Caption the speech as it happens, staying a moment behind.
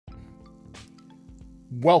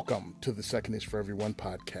Welcome to the Second is for Everyone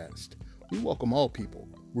podcast. We welcome all people,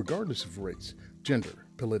 regardless of race, gender,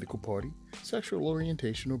 political party, sexual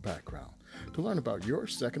orientation, or background, to learn about your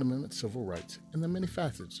Second Amendment civil rights and the many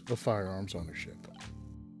facets of firearms ownership.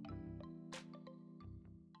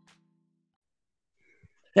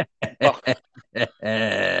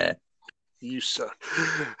 You suck.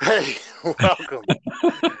 Hey, welcome.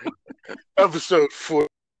 Episode 4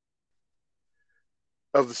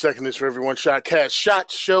 of the Second is for Everyone Shotcast.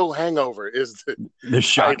 Shot Show Hangover is the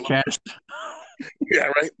Shotcast.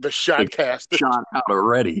 Yeah, right. The Shotcast. Shot out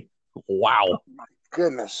already. Wow. Oh my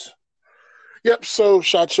goodness. Yep. So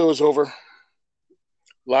Shot Show is over.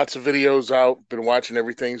 Lots of videos out. Been watching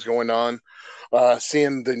everything's going on.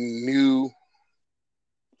 Seeing the new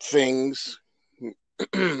things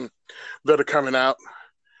that are coming out,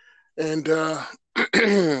 and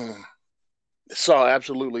saw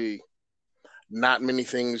absolutely not many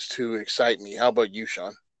things to excite me. How about you,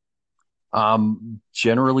 Sean?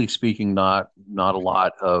 Generally speaking, not a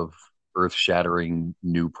lot of earth-shattering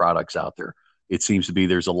new products out there. It seems to be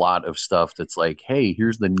there's a lot of stuff that's like, hey,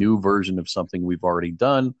 here's the new version of something we've already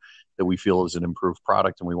done that we feel is an improved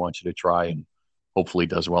product and we want you to try and hopefully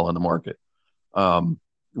does well in the market.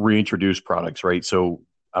 Reintroduce products, right? So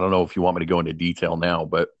I don't know if you want me to go into detail now,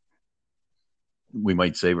 but we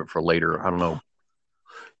might save it for later. I don't know.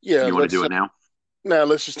 Yeah. You want to do it now? Now,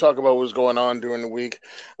 let's just talk about what's going on during the week.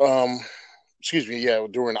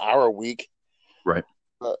 During our week. Right.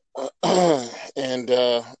 And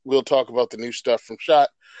we'll talk about the new stuff from Shot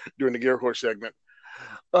during the Gear Horse segment.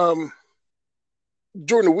 During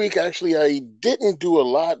the week, actually, I didn't do a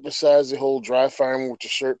lot besides the whole dry firing with the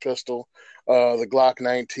shirt pistol, the Glock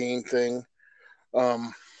 19 thing.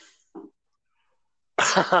 And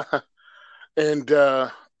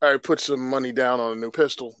I put some money down on a new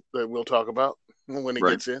pistol that we'll talk about when it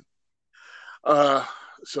gets in.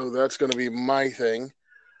 So that's going to be my thing.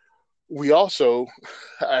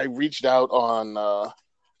 I reached out on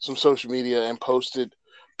some social media and posted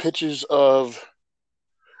pictures of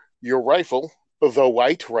your rifle, the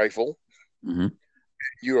white rifle. Mm-hmm.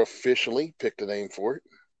 You officially picked a name for it.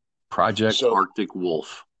 Project Arctic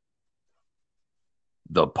Wolf.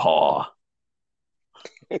 The Paw.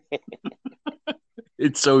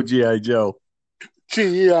 It's so G.I. Joe.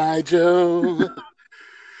 G.I. Joe.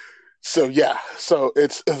 So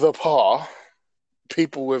it's the Paw.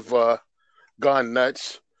 People have gone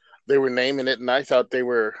nuts. They were naming it, and I thought they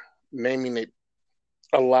were naming it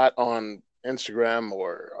a lot on Instagram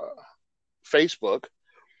or Facebook.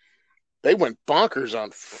 They went bonkers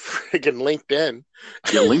on freaking LinkedIn.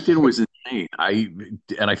 Yeah, LinkedIn was insane.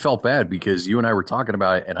 I felt bad because you and I were talking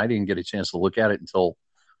about it, and I didn't get a chance to look at it until,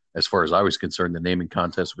 as far as I was concerned, the naming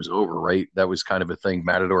contest was over, right? That was kind of a thing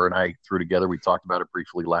Matador and I threw together. We talked about it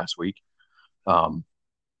briefly last week.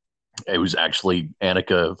 It was actually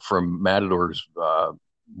Annika from Matador's,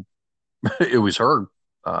 it was her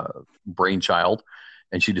brainchild,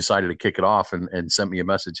 and she decided to kick it off and sent me a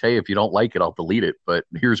message. Hey, if you don't like it, I'll delete it, but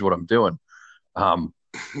here's what I'm doing. And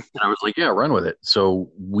I was like, yeah, run with it.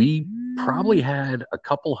 So we probably had a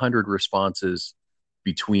couple hundred responses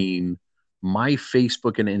between my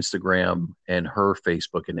Facebook and Instagram and her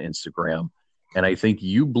Facebook and Instagram. And I think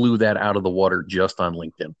you blew that out of the water just on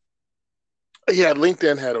LinkedIn. Yeah,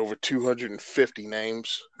 LinkedIn had over 250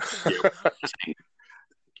 names.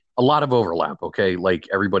 A lot of overlap, okay? Like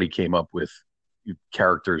everybody came up with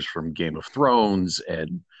characters from Game of Thrones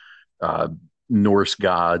and Norse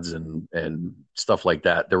gods and stuff like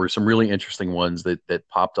that. There were some really interesting ones that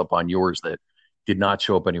popped up on yours that did not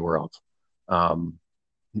show up anywhere else.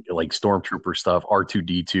 Like Stormtrooper stuff,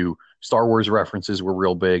 R2-D2, Star Wars references were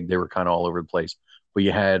real big. They were kind of all over the place. But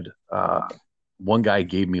you had one guy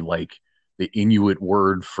gave me like the Inuit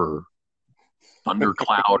word for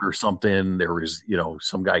thundercloud or something. There was,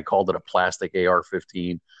 some guy called it a plastic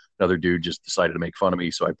AR-15. Another dude just decided to make fun of me,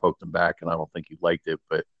 so I poked him back, and I don't think he liked it.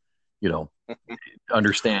 But,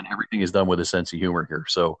 understand everything is done with a sense of humor here.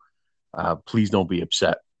 So please don't be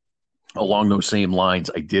upset. Along those same lines,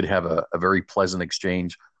 I did have a very pleasant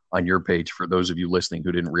exchange on your page. For those of you listening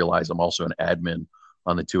who didn't realize, I'm also an admin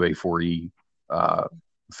on the 2A4E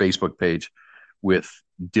Facebook page with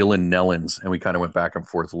Dylan Nellens, and we kind of went back and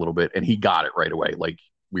forth a little bit, and he got it right away. Like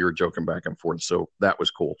we were joking back and forth, so that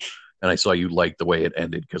was cool. And I saw you liked the way it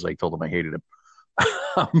ended because I told him I hated him.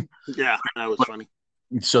 Yeah, that was funny.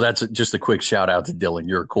 So that's just a quick shout out to Dylan.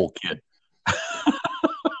 You're a cool kid.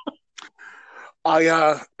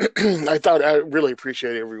 I thought I really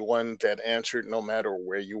appreciate everyone that answered, no matter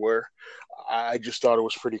where you were. I just thought it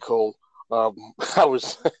was pretty cool.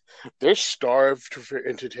 They're starved for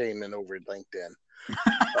entertainment over at LinkedIn.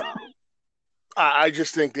 I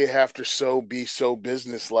just think they have to be so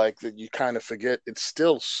businesslike that you kind of forget it's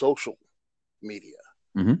still social media.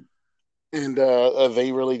 Mm-hmm. And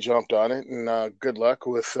they really jumped on it. And good luck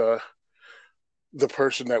with the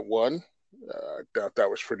person that won. I thought that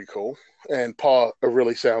was pretty cool. And Paul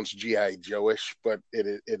really sounds GI Joe-ish, but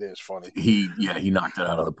it is funny. He knocked it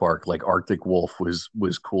out of the park. Like Arctic Wolf was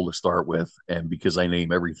cool to start with, and because I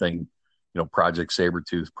name everything, Project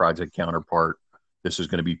Sabretooth, Project Counterpart, this is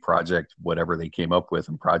going to be Project whatever they came up with,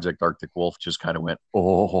 and Project Arctic Wolf just kind of went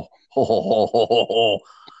oh.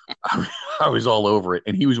 I was all over it,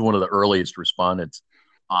 and he was one of the earliest respondents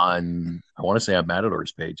on, I want to say, on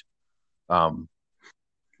Matador's page.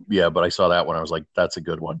 But I saw that one. I was like, that's a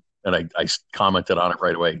good one. And I commented on it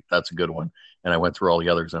right away. That's a good one. And I went through all the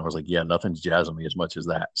others and I was like, yeah, nothing's jazzing me as much as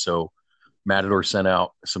that. So Matador sent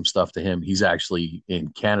out some stuff to him. He's actually in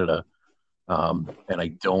Canada. And I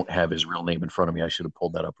don't have his real name in front of me. I should have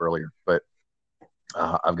pulled that up earlier. But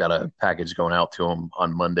I've got a package going out to him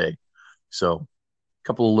on Monday. So a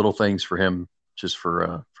couple of little things for him just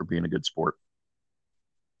for being a good sport.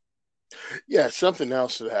 Yeah, something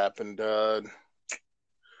else that happened. Let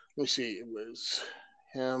me see. It was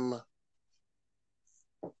him.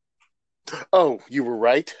 Oh, you were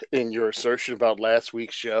right in your assertion about last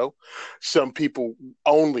week's show. Some people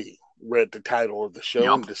only read the title of the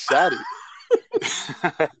show and decided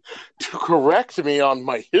to correct me on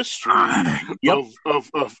my history of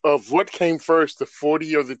what came first, the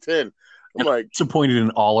 40 or the 10. I'm like disappointed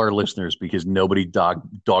in all our listeners because nobody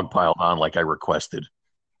dogpiled on like I requested.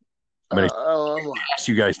 I mean, I asked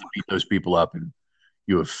you guys to beat those people up, and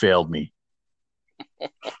you have failed me.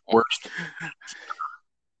 Worst.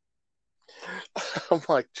 I'm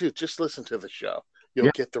like, dude, just listen to the show.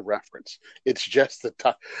 You'll get the reference. It's just the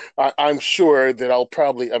time. I'm sure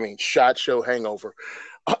that SHOT Show Hangover.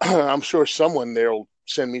 I'm sure someone there will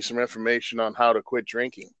send me some information on how to quit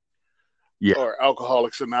drinking. Yeah. Or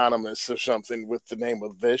Alcoholics Anonymous or something with the name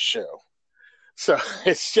of this show. So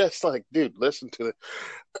it's just like, dude, listen to it.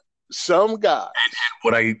 Some guys.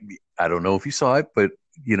 What I don't know if you saw it, but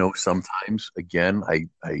sometimes again, I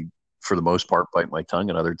for the most part bite my tongue,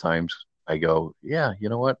 and other times I go, yeah, you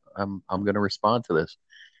know what? I'm going to respond to this.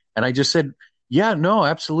 And I just said, yeah, no,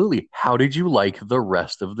 absolutely. How did you like the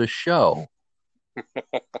rest of the show?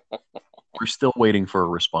 We're still waiting for a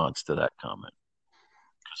response to that comment.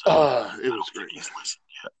 It was great. He's listened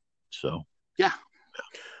yet. So yeah.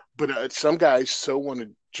 But some guys want to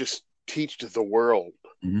just teach to the world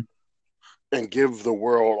and give the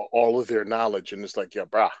world all of their knowledge, and it's like, yeah,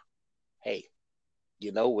 brah, hey,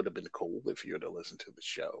 it would have been cool if you had to listen to the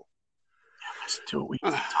show. Yeah, listen to it. We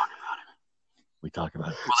talk about it. We talk about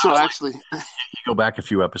it. Well, so actually, you go back a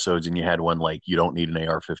few episodes, and you had one like "You Don't Need an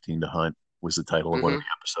AR-15 to Hunt" was the title of one of the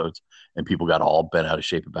episodes, and people got all bent out of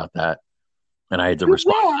shape about that. And I had to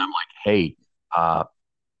respond to them like, hey,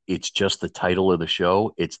 it's just the title of the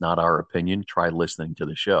show. It's not our opinion. Try listening to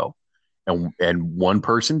the show. And one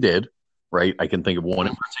person did, right? I can think of one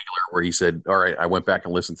in particular where he said, all right, I went back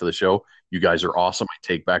and listened to the show. You guys are awesome. I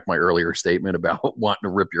take back my earlier statement about wanting to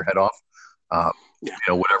rip your head off,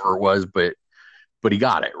 whatever it was. But he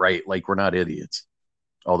got it, right? Like, we're not idiots.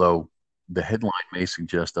 Although the headline may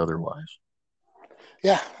suggest otherwise.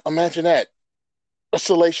 Yeah, imagine that. A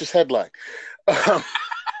salacious headline. Clickbait?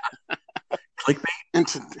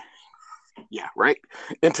 Yeah, right.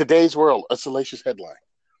 In today's world, a salacious headline.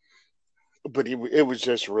 But it was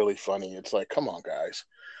just really funny. It's like, come on, guys.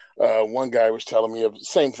 One guy was telling me the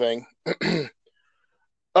same thing.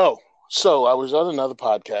 So I was on another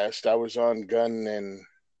podcast. I was on Gun and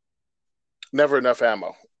Never Enough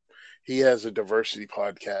Ammo. He has a diversity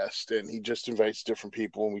podcast, and he just invites different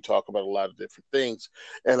people, and we talk about a lot of different things.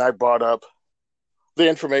 And I brought up the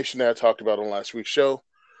information that I talked about on last week's show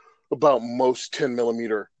about most 10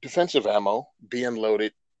 millimeter defensive ammo being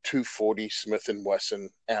loaded 240 Smith & Wesson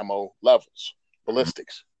ammo levels,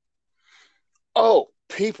 ballistics. Oh,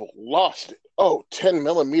 people lost it. 10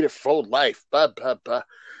 millimeter full life, blah, blah, blah.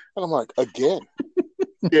 And I'm like, again,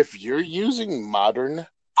 if you're using modern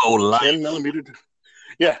 10 millimeter,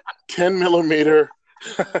 10 millimeter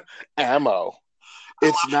ammo,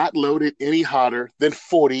 it's not loaded any hotter than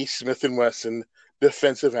 40 Smith & Wesson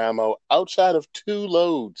defensive ammo outside of 2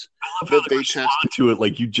 loads that they tested to it.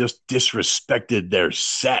 Like, you just disrespected their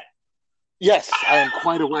set. Yes, I am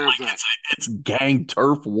quite aware of that. It's gang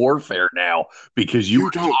turf warfare now because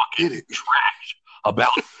you don't get it trash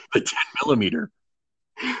about the 10 millimeter.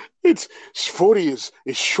 It's 40 is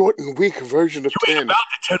short and weak version of 10. About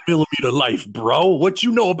the 10 millimeter life, bro. What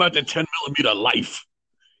you know about the 10 millimeter life?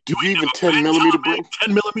 Do you even 10 millimeter, bro?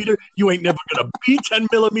 10 millimeter. You ain't never gonna be 10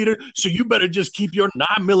 millimeter. So you better just keep your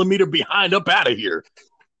 9 millimeter behind up out of here.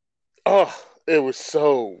 Oh, it was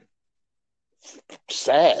so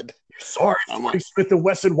sad. Sorry, 40 Smith and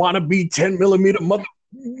Wesson wannabe 10 millimeter mother.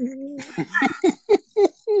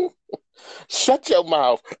 Shut your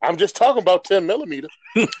mouth. I'm just talking about 10 millimeter.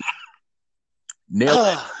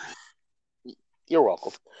 Nailed it. You're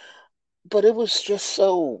welcome. But it was just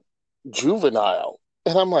so juvenile.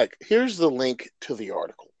 And I'm like, here's the link to the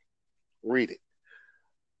article. Read it.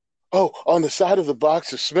 Oh, on the side of the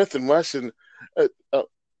box of Smith & Wesson.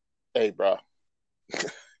 Hey, bro.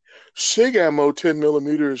 SIG ammo 10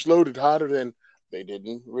 millimeter is loaded hotter than... They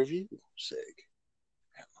didn't review SIG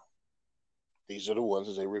ammo. These are the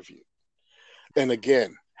ones they reviewed. And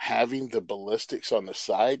again, having the ballistics on the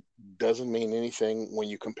side doesn't mean anything when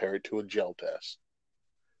you compare it to a gel test.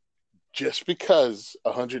 Just because a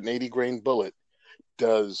 180 grain bullet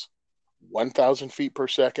does 1,000 feet per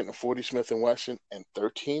second in 40 Smith & Wesson and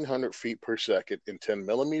 1,300 feet per second in 10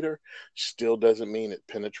 millimeter still doesn't mean it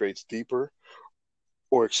penetrates deeper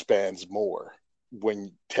or expands more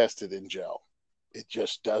when tested in gel. It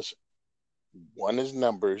just doesn't. One is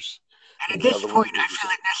numbers. And at this point, I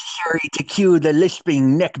feel it necessary to cue the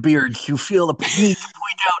lisping neckbeards who feel the need to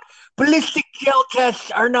point out ballistic gel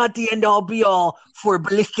tests are not the end-all be-all for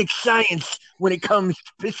ballistic science when it comes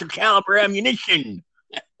to pistol caliber ammunition.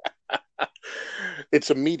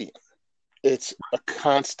 It's a medium. It's a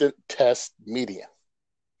constant test medium.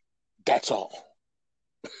 That's all.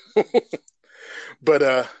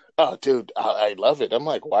 But, oh, dude, I love it. I'm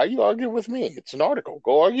like, why are you arguing with me? It's an article.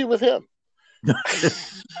 Go argue with him.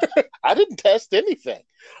 I didn't test anything.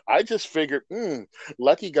 I just figured,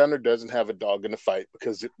 Lucky Gunner doesn't have a dog in the fight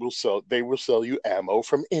because they will sell you ammo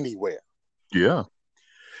from anywhere. Yeah.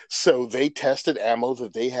 So they tested ammo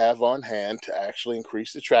that they have on hand to actually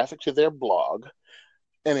increase the traffic to their blog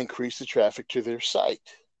and increase the traffic to their site.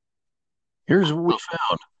 Here's what we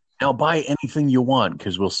found. Now buy anything you want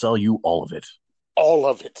because we'll sell you all of it. All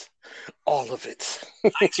of it. All of it.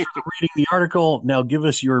 Thanks for reading the article. Now give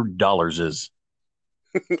us your dollars.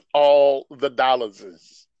 All the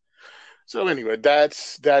dollars. So anyway,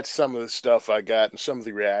 that's some of the stuff I got and some of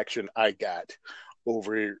the reaction I got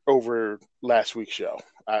over last week's show.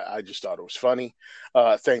 I just thought it was funny.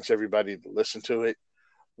 Thanks everybody that listened to it.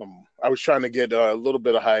 I was trying to get a little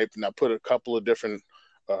bit of hype, and I put a couple of different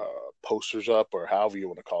posters up, or however you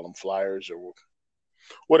want to call them, flyers or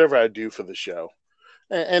whatever I do for the show.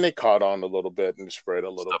 And it caught on a little bit and spread a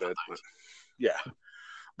little bit. But, yeah.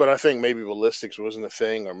 But I think maybe ballistics wasn't a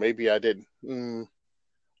thing, or maybe I didn't.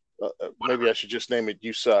 Maybe I should just name it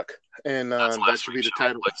 "You Suck," and that should be the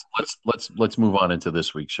title. Let's move on into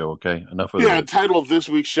this week's show, okay? Enough of the title of this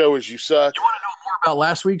week's show is "You Suck." You want to know more about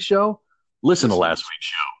last week's show? Listen to last week's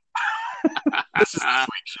show. This is this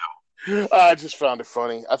week's show. I just found it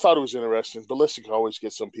funny. I thought it was interesting. Ballistics always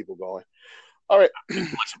get some people going. All right. Listen,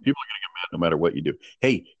 people are going to get mad no matter what you do.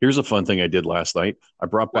 Hey, here's a fun thing I did last night. I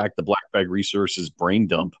brought back the Black Bag Resources brain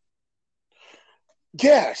dump.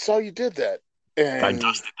 Yeah, I saw you did that. And I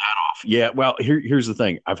dusted that off. Yeah, well, here's the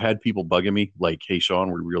thing. I've had people bugging me like, hey, Sean,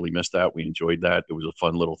 we really missed that. We enjoyed that. It was a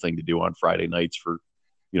fun little thing to do on Friday nights for,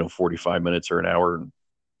 45 minutes or an hour. And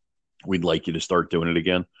we'd like you to start doing it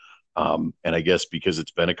again. And I guess because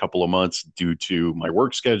it's been a couple of months due to my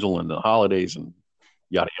work schedule and the holidays and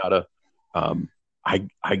yada, yada,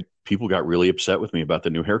 people got really upset with me about the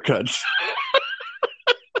new haircut.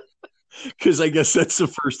 Because I guess that's the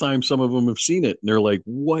first time some of them have seen it. And they're like,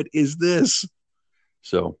 what is this?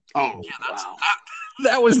 So, wow.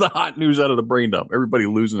 That was the hot news out of the brain dump. Everybody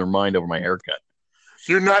losing their mind over my haircut.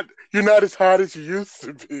 You're not as hot as you used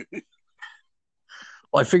to be.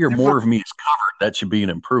 Well, I figure more of me is covered. That should be an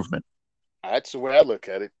improvement. That's the way I look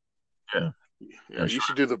at it. Yeah. You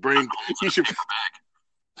should do the brain.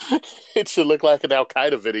 It should look like an Al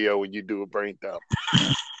Qaeda video when you do a brain dump.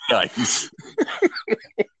 Nice.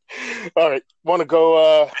 All right. Want to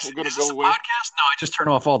go? We're going to go away. Podcast? No, I just turn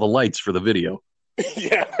off all the lights for the video.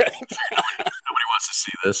 Yeah. Right. Nobody wants to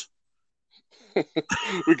see this.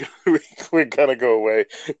 We're going to go away.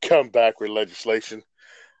 Come back with legislation.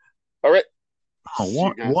 All right. Oh,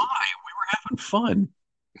 why? We were having fun.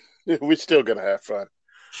 We're still going to have fun.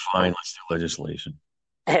 Fine. Let's do legislation.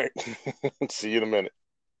 All right. See you in a minute.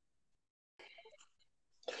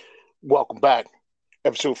 Welcome back.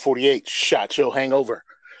 Episode 48, Shot Show Hangover.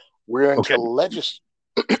 We're into legislation.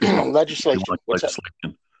 Legislation.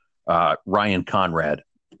 Ryan Conrad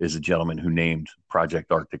is a gentleman who named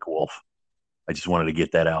Project Arctic Wolf. I just wanted to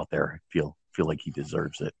get that out there. I feel like he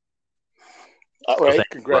deserves it. All So right, thank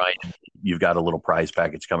you, congrats. Ryan. You've got a little prize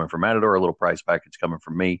package coming from Matador, a little prize package coming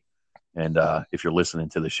from me. And if you're listening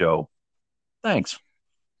to the show, thanks.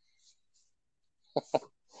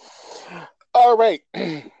 All right.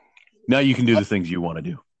 Now you can do the things you want to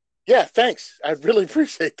do. Yeah, thanks. I really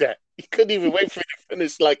appreciate that. You couldn't even wait for me to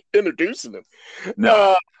finish like introducing him.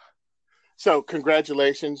 No. So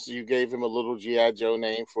congratulations, you gave him a little GI Joe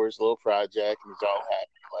name for his little project, and he's all happy.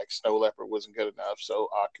 Like Snow Leopard wasn't good enough, so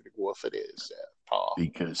Arctic Wolf it is. Paul,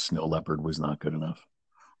 Because Snow Leopard was not good enough.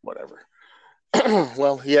 whatever.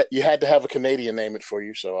 Well, yeah, you had to have a Canadian name it for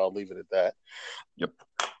you, so I'll leave it at that. Yep.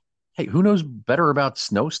 Hey, who knows better about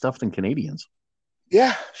snow stuff than Canadians?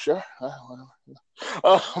 Yeah, sure. We're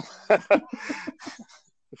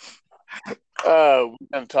going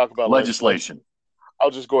to talk about Legislation.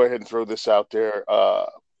 I'll just go ahead and throw this out there.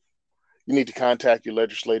 You need to contact your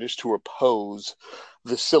legislators to oppose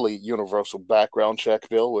the silly universal background check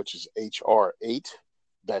bill, which is H.R. 8.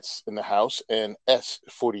 That's in the House, and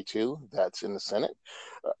S42, that's in the Senate.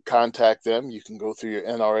 Contact them. You can go through your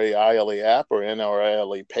NRA ILA app or NRA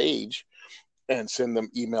ILA page and send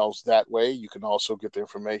them emails that way. You can also get the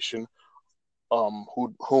information,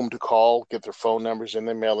 whom to call, get their phone numbers and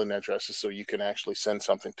their mailing addresses so you can actually send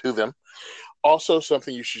something to them. Also,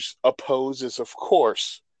 something you should oppose is, of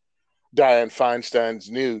course, Dianne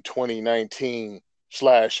Feinstein's new 2019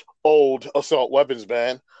 / old assault weapons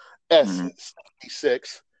ban,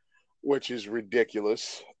 S76, which is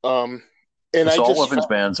ridiculous. And assault weapons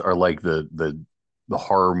bans are like the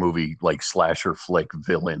horror movie, like slasher flick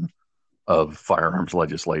villain of firearms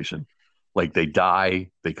legislation. Like they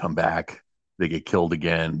die, they come back, they get killed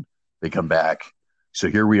again, they come back. So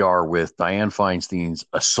here we are with Dianne Feinstein's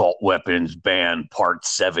assault weapons ban part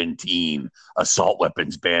 17. Assault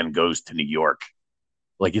weapons ban goes to New York.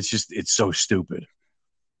 Like it's so stupid.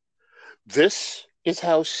 This is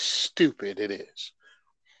how stupid it is.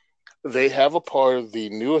 They have a part of the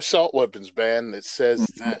new assault weapons ban that says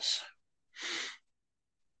this.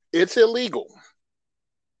 It's illegal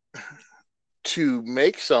to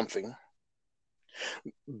make something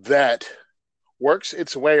that works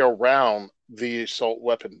its way around the assault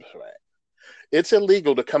weapons ban. It's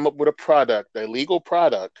illegal to come up with a legal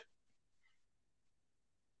product,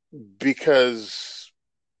 because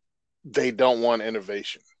they don't want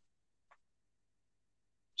innovation.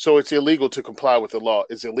 So it's illegal to comply with the law.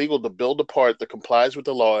 It's illegal to build a part that complies with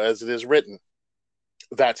the law as it is written.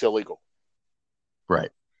 That's illegal. Right.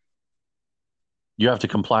 You have to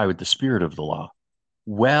comply with the spirit of the law.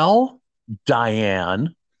 Well,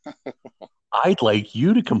 Dianne, I'd like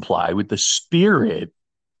you to comply with the spirit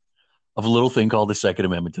of a little thing called the Second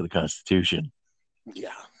Amendment to the Constitution. Yeah.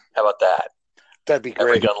 How about that? That'd be great.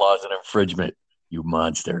 Every gun law is an infringement, you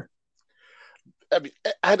monster.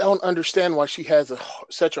 I don't understand why she has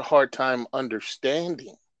such a hard time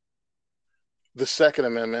understanding the Second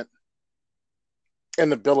Amendment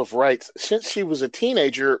and the Bill of Rights since she was a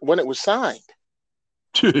teenager when it was signed.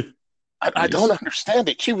 I don't understand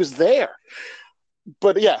it. She was there.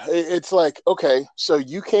 But yeah, it's like, okay, so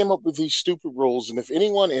you came up with these stupid rules, and if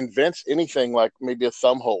anyone invents anything like maybe a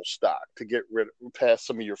thumbhole stock to get rid of past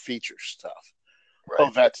some of your feature stuff,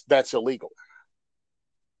 right. Oh, that's illegal.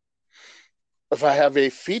 If I have a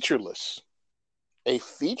featureless, here's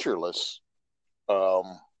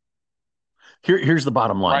the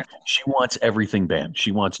bottom line. Right. She wants everything banned.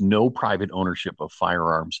 She wants no private ownership of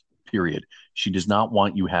firearms, period. She does not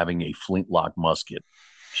want you having a flintlock musket.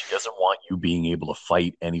 She doesn't want you being able to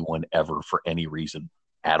fight anyone ever for any reason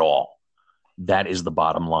at all. That is the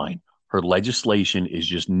bottom line. Her legislation is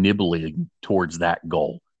just nibbling towards that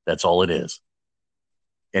goal. That's all it is.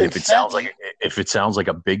 And if it sounds like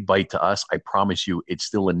a big bite to us, I promise you it's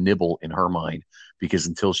still a nibble in her mind, because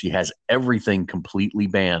until she has everything completely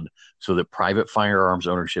banned so that private firearms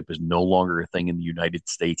ownership is no longer a thing in the United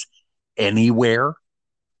States anywhere,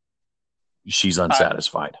 she's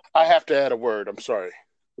unsatisfied. I have to add a word. I'm sorry.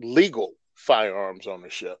 Legal firearms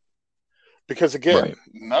ownership. Because again, right.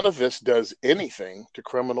 None of this does anything to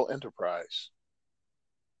criminal enterprise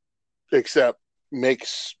except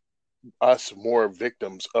makes us more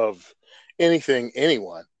victims of anything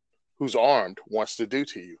anyone who's armed wants to do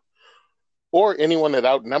to you, or anyone that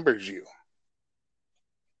outnumbers you,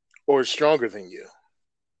 or is stronger than you,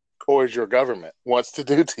 or as your government wants to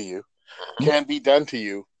do to you, can be done to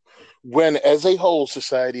you when, as a whole,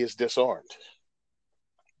 society is disarmed.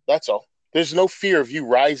 That's all. There's no fear of you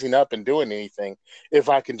rising up and doing anything if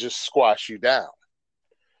I can just squash you down.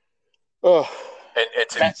 And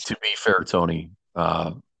to be fair, Tony,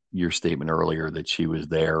 your statement earlier that she was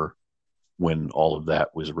there when all of that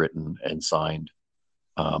was written and signed.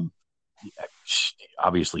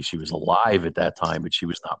 obviously she was alive at that time, but she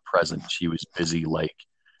was not present. She was busy like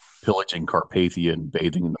pillaging Carpathia and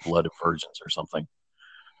bathing in the blood of virgins or something.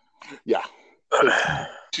 Yeah.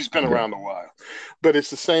 She's been around a while, but it's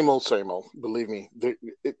the same old, believe me.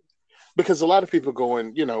 Because a lot of people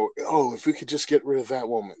going, oh, if we could just get rid of that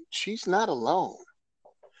woman. She's not alone.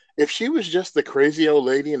 If she was just the crazy old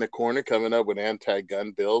lady in the corner coming up with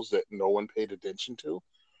anti-gun bills that no one paid attention to,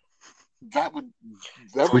 that would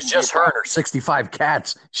it was just her and her 65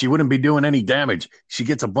 cats. She wouldn't be doing any damage. She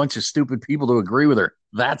gets a bunch of stupid people to agree with her.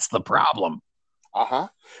 That's the problem.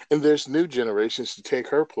 And there's new generations to take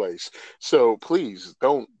her place. So please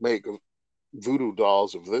don't make voodoo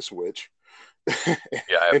dolls of this witch. Yeah,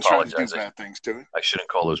 I and apologize. Try to do bad things to it. I shouldn't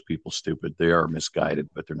call those people stupid. They are misguided,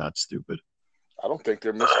 but they're not stupid. I don't think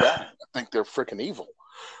they're misguided. I think they're freaking evil.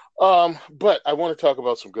 But I want to talk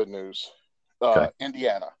about some good news. Okay.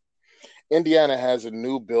 Indiana has a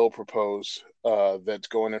new bill proposed that's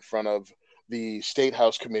going in front of the State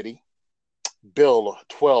House Committee, Bill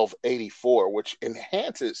 1284, which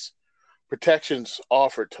enhances protections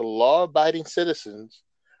offered to law-abiding citizens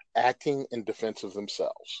acting in defense of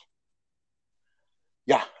themselves.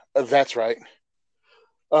 Yeah, that's right.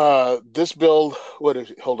 This bill, what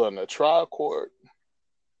is it? Hold on, a trial court.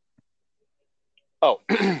 Oh,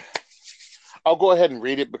 I'll go ahead and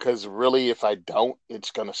read it because really, if I don't,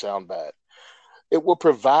 it's going to sound bad. It will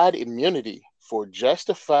provide immunity for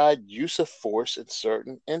justified use of force in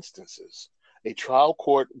certain instances. A trial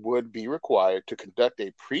court would be required to conduct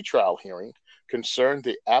a pretrial hearing concerning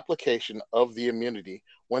the application of the immunity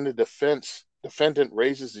when the defendant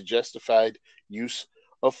raises the justified use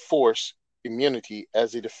of force immunity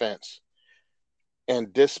as a defense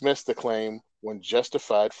and dismiss the claim when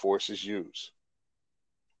justified force is used.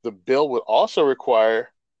 The bill would also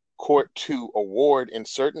require court to award in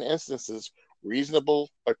certain instances reasonable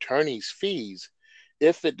attorney's fees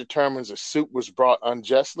if it determines a suit was brought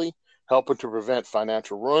unjustly, helping to prevent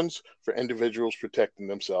financial ruins for individuals protecting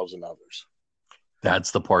themselves and others.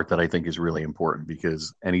 That's the part that I think is really important,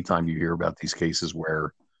 because anytime you hear about these cases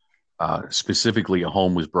where specifically a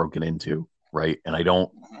home was broken into, right? And I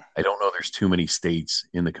don't know there's too many states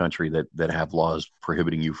in the country that have laws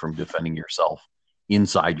prohibiting you from defending yourself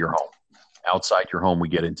inside your home. Outside your home, we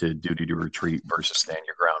get into duty to retreat versus stand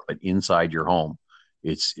your ground. But inside your home,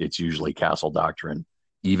 it's usually castle doctrine,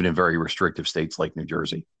 even in very restrictive states like New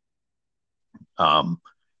Jersey.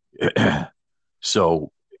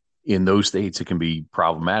 So in those states, it can be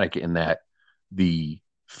problematic in that the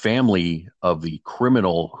family of the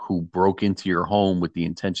criminal who broke into your home with the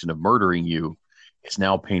intention of murdering you is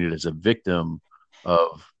now painted as a victim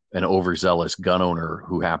of an overzealous gun owner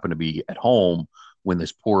who happened to be at home when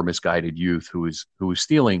this poor misguided youth who was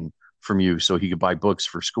stealing from you so he could buy books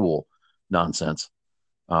for school. Nonsense.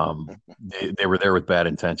 They were there with bad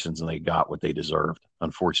intentions and they got what they deserved.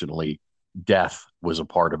 Unfortunately, death was a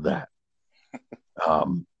part of that.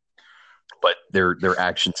 But their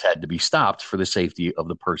actions had to be stopped for the safety of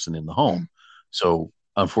the person in the home. So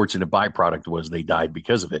unfortunate byproduct was they died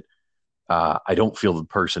because of it. I don't feel the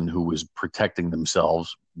person who was protecting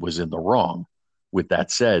themselves was in the wrong. With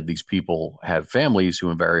that said, these people have families who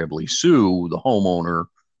invariably sue the homeowner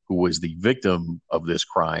who was the victim of this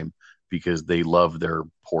crime because they love their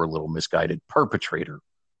poor little misguided perpetrator.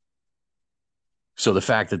 So the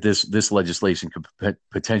fact that this legislation could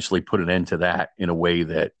potentially put an end to that in a way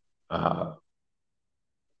that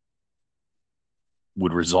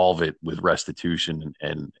would resolve it with restitution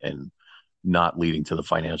and not leading to the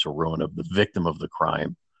financial ruin of the victim of the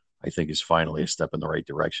crime, I think is finally a step in the right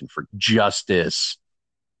direction for justice.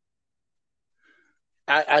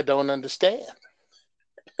 I don't understand.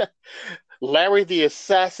 Larry the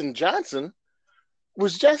Assassin Johnson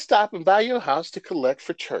was just stopping by your house to collect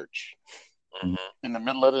for church in the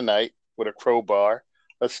middle of the night with a crowbar,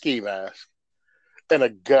 a ski mask, and a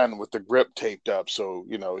gun with the grip taped up so,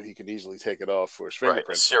 he could easily take it off for his fingerprint.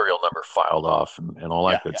 Right, serial number filed off and all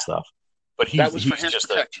that good stuff. But he's just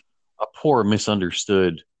a poor,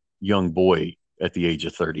 misunderstood young boy at the age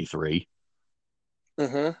of 33.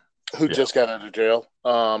 Who just got out of jail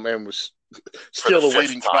and was still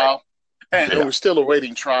awaiting trial. And was still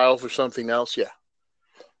awaiting trial for something else. Yeah.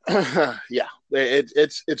 Yeah.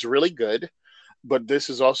 It's really good. But this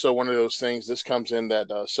is also one of those things. This comes in that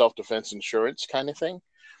self-defense insurance kind of thing.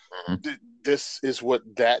 This is what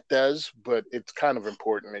that does, but it's kind of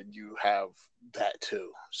important that you have that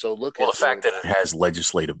too. So the fact that it has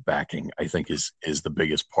legislative backing, I think, is the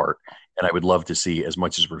biggest part. And I would love to see, as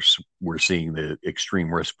much as we're seeing the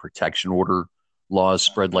extreme risk protection order laws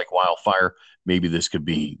spread like wildfire, maybe this could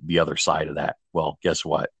be the other side of that. Well, guess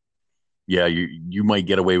what? Yeah, you might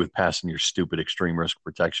get away with passing your stupid extreme risk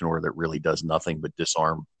protection order that really does nothing but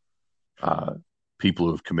disarm uh, people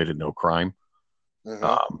who have committed no crime.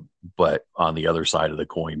 Mm-hmm. But on the other side of the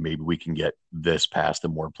coin, maybe we can get this passed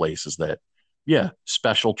in more places that, yeah,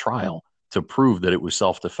 special trial to prove that it was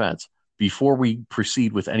self-defense before we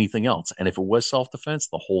proceed with anything else. And if it was self-defense,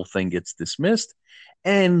 the whole thing gets dismissed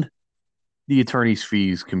and the attorney's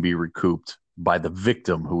fees can be recouped by the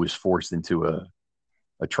victim who was forced into a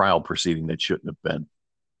trial proceeding that shouldn't have been.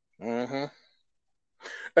 Mm-hmm.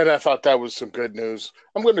 And I thought that was some good news.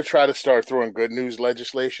 I'm going to try to start throwing good news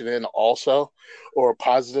legislation in also, or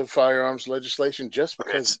positive firearms legislation, just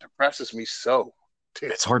because it depresses me so.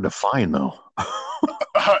 It's hard to find, though.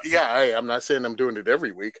 Yeah, I'm not saying I'm doing it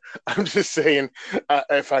every week. I'm just saying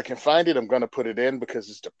if I can find it, I'm going to put it in because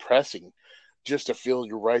it's depressing just to feel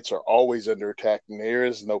your rights are always under attack and there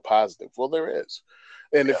is no positive. Well, there is.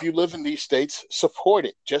 And if you live in these states, support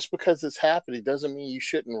it. Just because it's happening doesn't mean you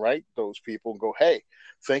shouldn't write those people and go, hey,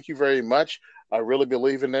 thank you very much. I really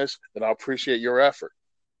believe in this and I appreciate your effort.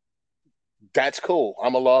 That's cool.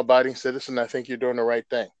 I'm a law-abiding citizen. I think you're doing the right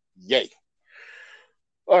thing. Yay.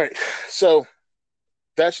 All right. So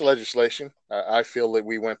that's legislation. I feel that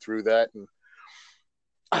we went through that and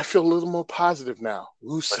I feel a little more positive now.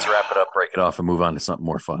 Let's wrap it up, break it off, and move on to something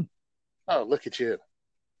more fun. Oh, look at you.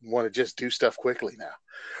 Want to just do stuff quickly now.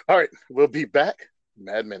 All right, we'll be back.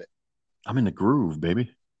 Mad Minute. I'm in the groove,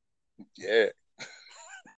 baby. Yeah.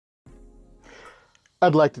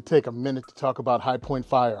 I'd like to take a minute to talk about High Point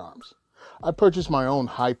firearms. I purchased my own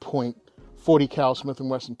High Point 40 cal Smith &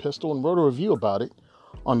 Wesson pistol and wrote a review about it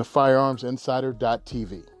on the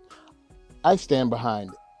firearmsinsider.tv. I stand behind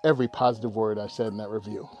every positive word I said in that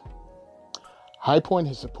review. High Point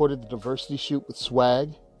has supported the diversity shoot with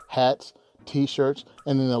swag, hats, t-shirts,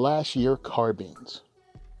 and in the last year, carbines.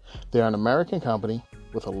 They're an American company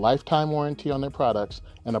with a lifetime warranty on their products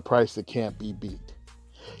and a price that can't be beat.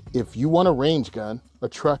 If you want a range gun, a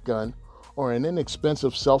truck gun, or an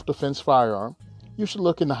inexpensive self-defense firearm, you should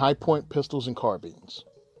look into High Point pistols and carbines.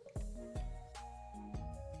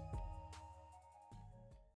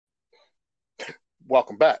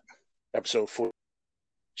 Welcome back. Episode 4.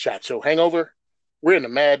 Shot Show Hangover. We're in the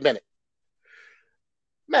Mad Minute.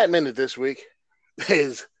 Mad Minute this week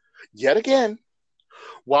is, yet again,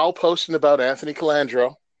 while posting about Anthony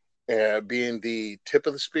Calandro being the tip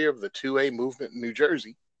of the spear of the 2A movement in New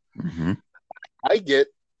Jersey, I get,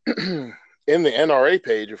 in the NRA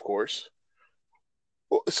page, of course,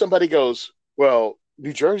 somebody goes, well,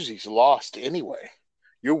 New Jersey's lost anyway.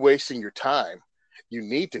 You're wasting your time. You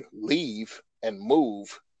need to leave and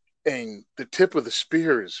move. And the tip of the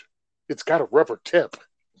spear is, it's got a rubber tip.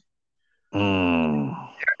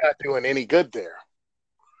 You're not doing any good there.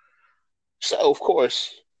 So, of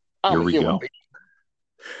course, I'm a human being.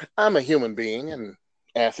 I'm a human being, and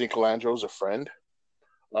Anthony Calandro is a friend,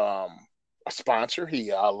 a sponsor. He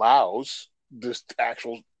allows this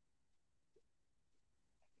actual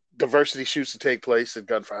diversity shoots to take place at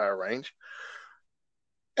Gun for Hire range.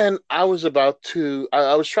 And I was I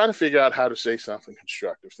was trying to figure out how to say something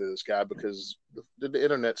constructive to this guy because the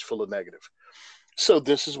internet's full of negative. So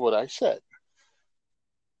this is what I said.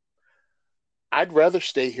 I'd rather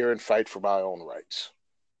stay here and fight for my own rights.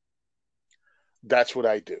 That's what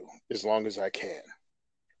I do, as long as I can.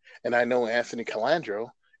 And I know Anthony Calandro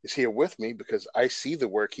is here with me because I see the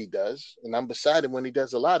work he does, and I'm beside him when he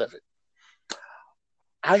does a lot of it.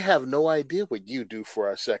 I have no idea what you do for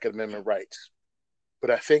our Second Amendment rights, but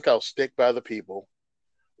I think I'll stick by the people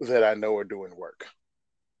that I know are doing work.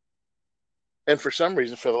 And for some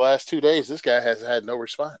reason, for the last 2 days, this guy has had no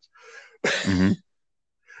response.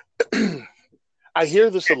 I hear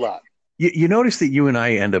this a lot. You notice that you and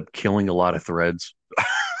I end up killing a lot of threads.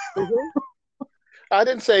 I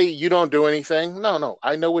didn't say you don't do anything. No.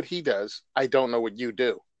 I know what he does. I don't know what you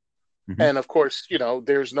do. And of course,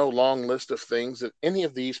 there's no long list of things that any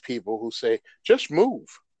of these people who say, just move.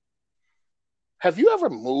 Have you ever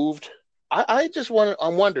moved? I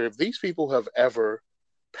wonder if these people have ever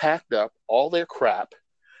packed up all their crap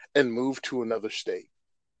and moved to another state.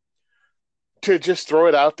 To just throw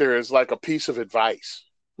it out there as like a piece of advice.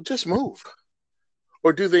 Just move.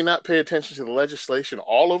 Or do they not pay attention to the legislation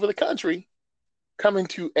all over the country coming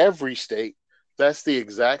to every state? That's the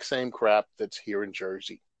exact same crap that's here in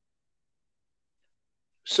Jersey.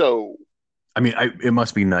 So, I mean, it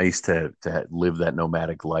must be nice to live that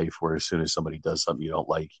nomadic life where as soon as somebody does something you don't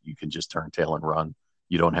like, you can just turn tail and run.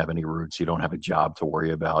 You don't have any roots. You don't have a job to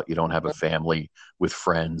worry about. You don't have a family with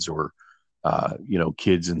friends or,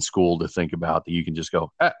 kids in school to think about that you can just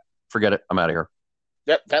go, forget it. I'm out of here.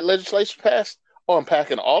 That legislation passed. Oh, I'm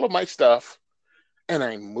packing all of my stuff and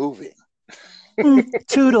I'm moving.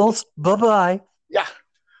 Toodles. Bye-bye. Yeah.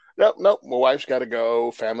 Nope. My wife's got to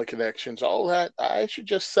go. Family connections, all that. I should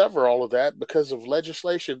just sever all of that because of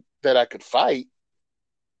legislation that I could fight.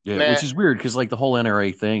 Yeah, Nah. which is weird because like the whole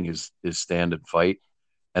NRA thing is stand and fight,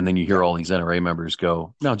 and then you hear Yeah. all these NRA members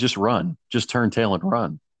go, "No, just run, just turn tail and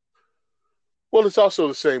run." Well, it's also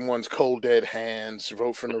the same ones: cold dead hands,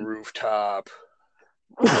 vote from the rooftop.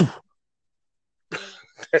 Oh,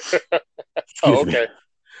 Excuse me. okay.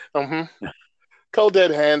 Mm-hmm. Cold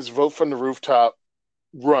dead hands, vote from the rooftop,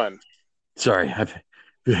 run. Sorry,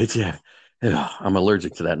 yeah, I'm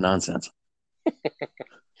allergic to that nonsense.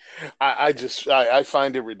 I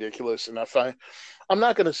find it ridiculous, and I'm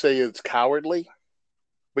not going to say it's cowardly,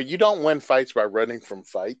 but you don't win fights by running from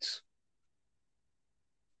fights.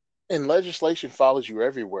 And legislation follows you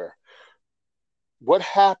everywhere. What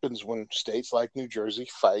happens when states like New Jersey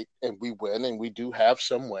fight and we win, and we do have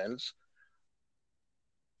some wins,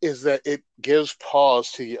 is that it gives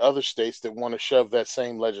pause to the other states that want to shove that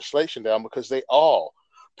same legislation down because they all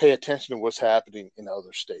pay attention to what's happening in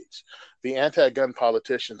other states. The anti gun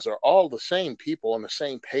politicians are all the same people on the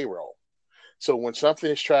same payroll. So when something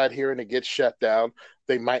is tried here and it gets shut down,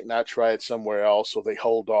 they might not try it somewhere else, or they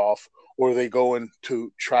hold off, or they go in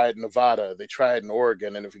to try it in Nevada, they try it in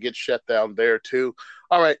Oregon, and if it gets shut down there too,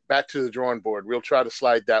 all right, back to the drawing board. We'll try to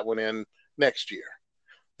slide that one in next year.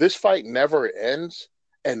 This fight never ends,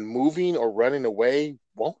 and moving or running away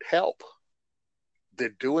won't help. They're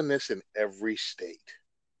doing this in every state.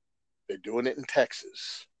 They're doing it in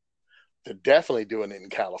Texas. They're definitely doing it in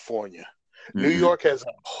California. New Mm-hmm. York has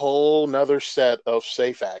a whole nother set of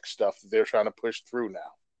Safe Act stuff that they're trying to push through now.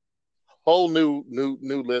 Whole new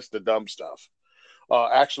list of dumb stuff.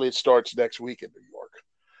 Actually, it starts next week in New York,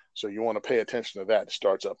 so you want to pay attention to that. It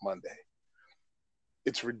starts up Monday.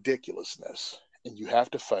 It's ridiculousness, and you have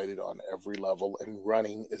to fight it on every level. And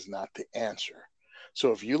running is not the answer.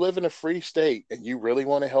 So if you live in a free state and you really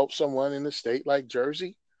want to help someone in a state like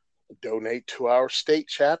Jersey, donate to our state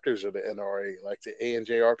chapters of the NRA, like the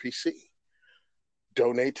ANJRPC.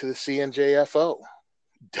 Donate to the CNJFO.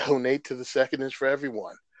 Donate to the Second is for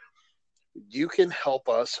Everyone. You can help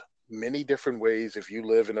us many different ways if you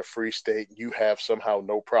live in a free state and you have somehow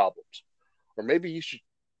no problems. Or maybe you should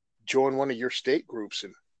join one of your state groups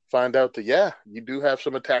and find out that, yeah, you do have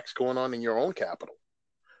some attacks going on in your own capital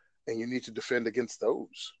and you need to defend against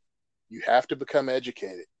those. You have to become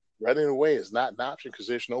educated. Running away is not an option because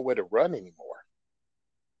there's nowhere to run anymore.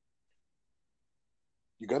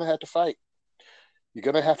 You're going to have to fight. You're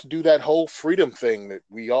going to have to do that whole freedom thing that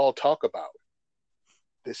we all talk about.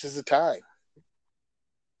 This is the time.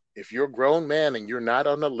 If you're a grown man and you're not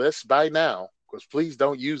on the list by now, because please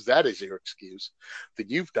don't use that as your excuse, then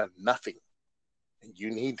you've done nothing and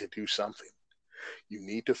you need to do something. You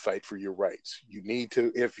need to fight for your rights. You need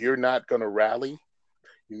to, if you're not going to rally,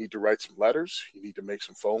 you need to write some letters. You need to make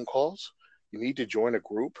some phone calls. You need to join a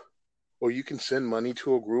group, or you can send money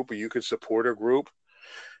to a group, or you can support a group.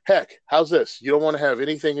 Heck, how's this? You don't want to have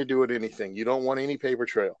anything to do with anything. You don't want any paper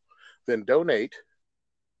trail. Then donate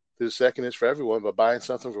to the Second is for Everyone by buying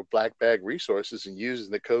something from Black Bag Resources and using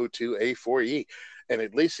the code 2A4E. And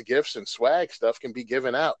at least the gifts and swag stuff can be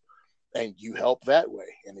given out. And you help that way.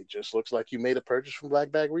 And it just looks like you made a purchase from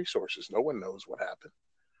Black Bag Resources. No one knows what happened.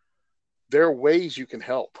 There are ways you can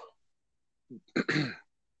help.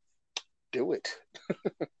 Do it.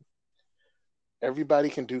 Everybody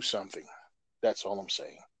can do something. That's all I'm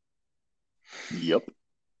saying. Yep.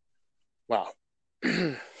 Wow.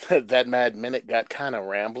 That mad minute got kind of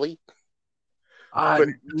rambly. But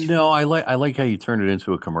No, I like how you turned it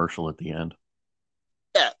into a commercial at the end.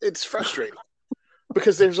 yeah, it's frustrating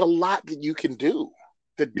because there's a lot that you can do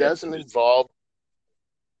that Yeah. doesn't involve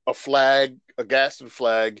a flag, a Gaston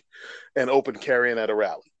flag, and open carrying at a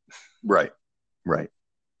rally. Right. Right.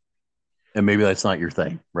 And maybe that's not your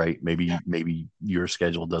thing, right? Maybe your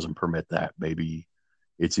schedule doesn't permit that. Maybe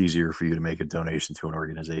it's easier for you to make a donation to an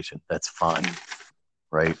organization. That's fine,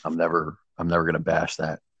 right? I'm never going to bash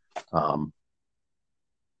that.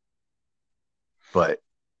 But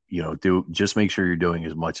just make sure you're doing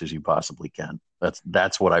as much as you possibly can.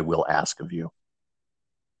 That's what I will ask of you.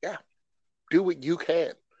 Yeah, do what you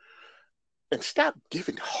can, and stop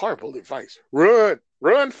giving horrible advice. Run,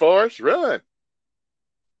 Forrest, run.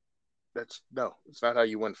 It's not how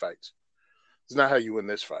you win fights. It's not how you win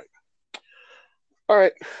this fight. All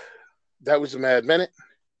right, that was a mad minute.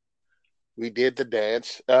 We did the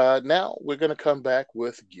dance. Now we're gonna come back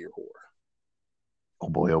with Gear Whore. Oh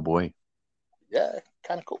boy, oh boy. Yeah,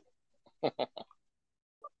 kind of cool.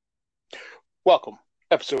 Welcome,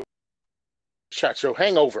 episode Shot Show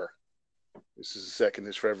Hangover. This is the Second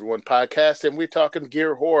is for Everyone podcast, and we're talking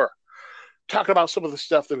Gear Whore talking about some of the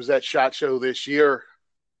stuff that was at SHOT Show this year,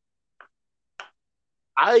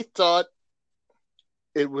 I thought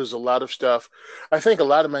it was a lot of stuff. I think a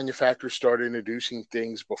lot of manufacturers started introducing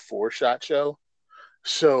things before SHOT Show.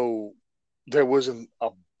 So there wasn't a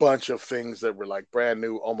bunch of things that were like brand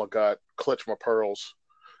new. Oh my God, clutch my pearls.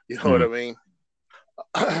 You know what I mean?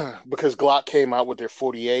 Because Glock came out with their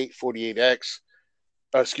 48, 48X,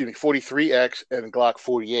 43X and Glock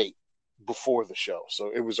 48 before the show.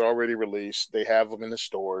 So it was already released. They have them in the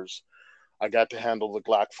stores. I got to handle the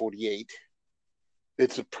Glock 48.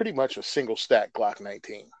 It's pretty much a single stack Glock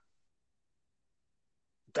 19.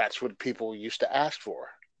 That's what people used to ask for.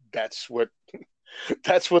 That's what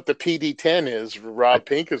the PD10 is. Rob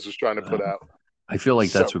Pincus was trying to put out. I feel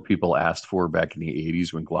like that's what people asked for back in the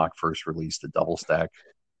 80s when Glock first released the double stack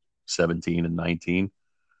 17 and 19.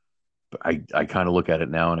 But I kind of look at it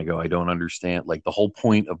now and I go, I don't understand. Like the whole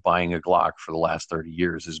point of buying a Glock for the last 30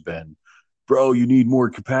 years has been, bro, you need more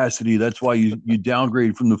capacity. That's why you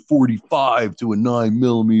downgrade from the 45 to a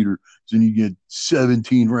 9mm. So you get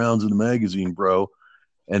 17 rounds in the magazine, bro.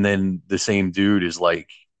 And then the same dude is like,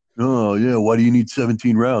 oh, yeah, why do you need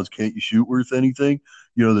 17 rounds? Can't you shoot worth anything?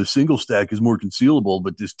 You know, the single stack is more concealable,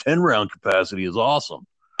 but this 10-round capacity is awesome.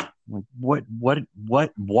 Like,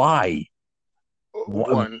 why?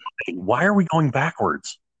 Why are we going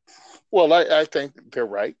backwards? Well, I think they're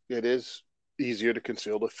right. It is easier to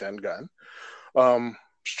conceal a thin gun.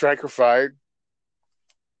 Striker fired,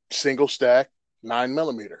 single stack,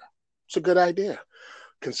 9mm. It's a good idea.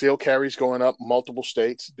 Concealed carries going up multiple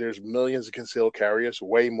states. There's millions of concealed carriers,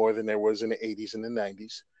 way more than there was in the 80s and the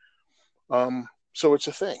 90s. So it's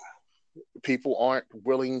a thing. People aren't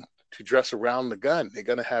willing to dress around the gun. They're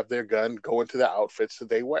going to have their gun go into the outfits that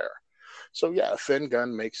they wear. So yeah, a thin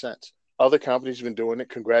gun makes sense. Other companies have been doing it.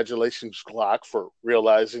 Congratulations, Glock, for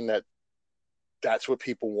realizing that that's what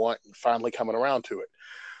people want and finally coming around to it.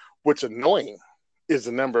 What's annoying is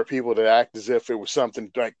the number of people that act as if it was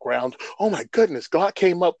something like ground. Oh my goodness, Glock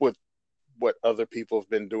came up with what other people have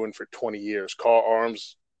been doing for 20 years. Car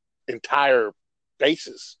Arms' entire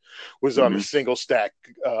basis was on a single stack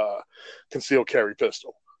concealed carry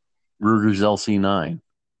pistol. Ruger's LC9,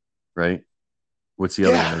 right? What's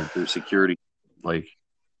the other one? Their security, like,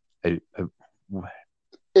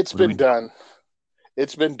 it's been done.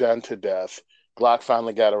 It's been done to death. Glock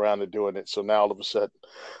finally got around to doing it. So now all of a sudden,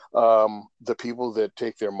 the people that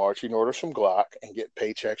take their marching orders from Glock and get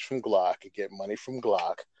paychecks from Glock and get money from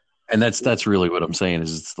Glock. And that's really what I'm saying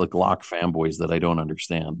is it's the Glock fanboys that I don't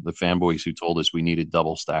understand. The fanboys who told us we needed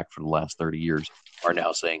double stack for the last 30 years are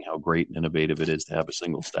now saying how great and innovative it is to have a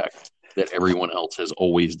single stack that everyone else has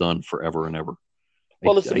always done forever and ever.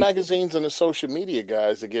 Well, it's the magazines and the social media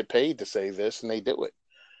guys that get paid to say this, and they do it.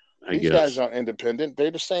 These guys aren't independent. They're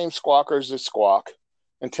the same squawkers that squawk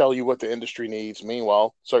and tell you what the industry needs.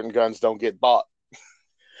 Meanwhile, certain guns don't get bought.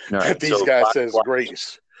 Right, these guys says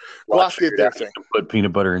greatest. Glock did their thing. Put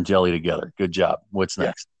peanut butter and jelly together. Good job. What's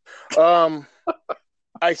next?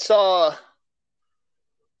 I saw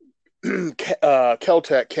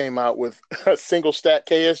Keltec came out with a single stack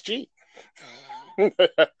KSG.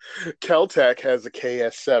 Keltec has a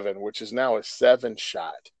KS7, which is now a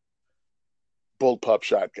 7-shot bullpup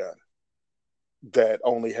shotgun that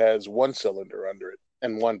only has one cylinder under it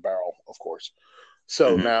and one barrel, of course.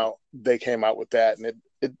 So now they came out with that, and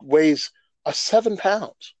it weighs 7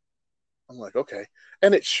 pounds. I'm like, okay.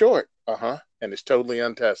 And it's short. And it's totally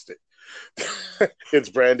untested. It's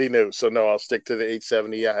brandy new. So no, I'll stick to the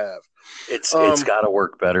 870 I have. It's got to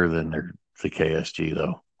work better than the KSG,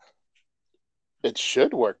 though. It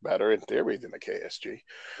should work better in theory than the KSG.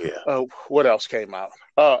 Yeah. What else came out?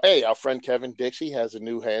 Hey, our friend Kevin Dixie has a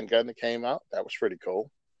new handgun that came out. That was pretty cool.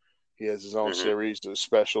 He has his own series of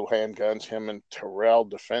special handguns. Him and Terrell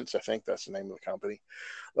Defense, I think that's the name of the company.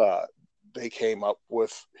 They came up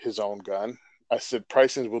with his own gun. I said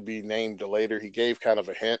pricing will be named later. He gave kind of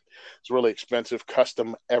a hint. It's really expensive,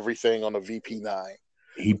 custom everything on a VP9.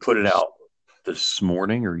 He put it out this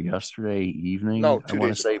morning or yesterday evening. No, I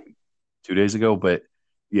want to say 2 days ago. But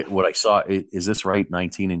what I saw, is this right?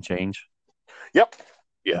 19 and change? Yep.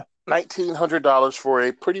 Yeah. $1,900 for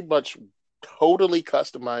a pretty much totally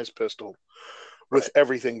customized pistol with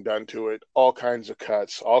everything done to it. All kinds of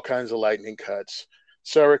cuts, all kinds of lightning cuts,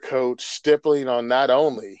 Cerakote, stippling on not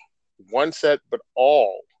only one set, but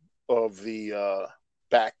all of the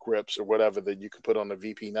back grips or whatever that you can put on the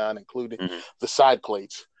VP9, including the side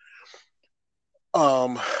plates.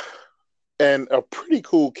 And a pretty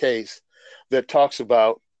cool case that talks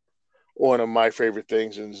about one of my favorite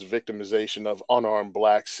things is victimization of unarmed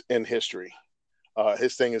blacks in history.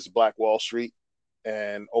 His thing is Black Wall Street.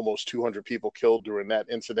 and almost 200 people killed during that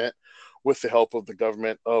incident with the help of the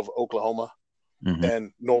government of Oklahoma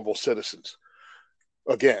and normal citizens.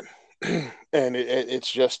 Again, and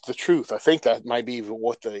it's just the truth. I think that might be even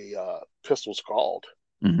what the pistol's called,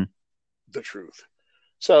 the truth.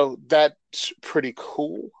 So that's pretty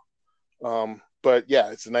cool. But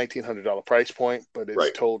yeah, it's a $1,900 price point, but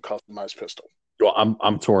it's total customized pistol. Well,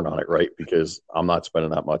 I'm torn on it, right? Because I'm not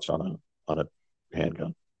spending that much on a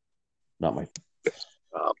handgun. Not my.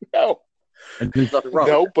 No. And there's nothing wrong.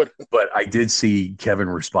 No, but I did see Kevin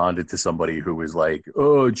responded to somebody who was like,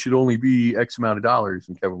 "Oh, it should only be X amount of dollars,"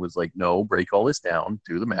 and Kevin was like, "No, break all this down,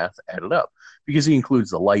 do the math, add it up," because he includes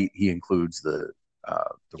the light, he includes the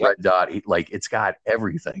red dot, it's got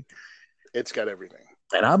everything. It's got everything.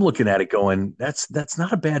 And I'm looking at it going, that's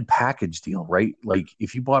not a bad package deal, right? Like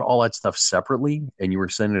if you bought all that stuff separately and you were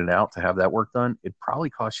sending it out to have that work done, it probably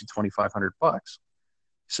cost you $2,500.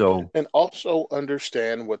 So, and also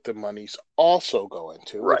understand what the money's also going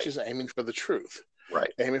to, which is aiming for the truth.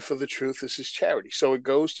 Right. Aiming for the truth. This is charity. So it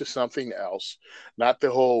goes to something else, not the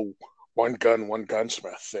whole one gun, one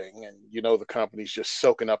gunsmith thing. And, the company's just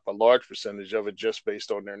soaking up a large percentage of it just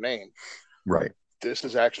based on their name. Right. This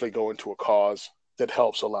is actually going to a cause that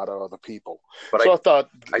helps a lot of other people. But so I thought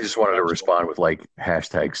I just wanted to respond with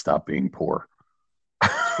hashtag stop being poor.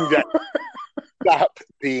 Stop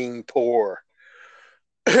being poor.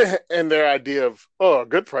 And their idea of a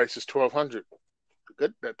good price is $1,200.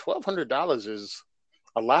 Good, that $1,200 is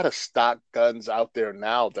a lot of stock guns out there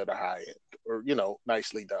now that are high end or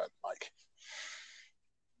nicely done. Like,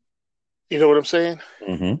 you know what I'm saying?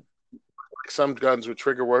 Some guns with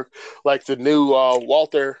trigger work, like the new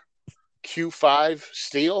Walther Q5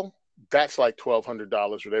 steel. That's like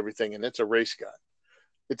 $1,200 with everything, and it's a race gun.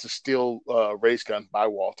 It's a steel race gun by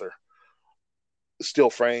Walther,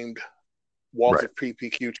 steel framed. Walther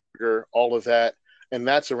PPQ trigger, all of that, and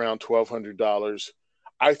that's around $1,200.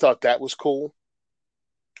 I thought that was cool,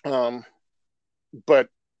 but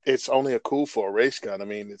it's only a cool for a race gun. I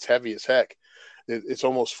mean, it's heavy as heck. It's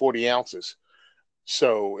almost 40 ounces,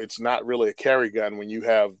 so it's not really a carry gun when you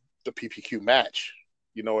have the PPQ match.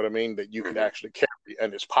 You know what I mean? That you can actually carry,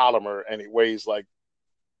 and it's polymer, and it weighs like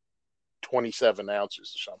 27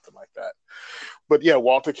 ounces or something like that. But yeah,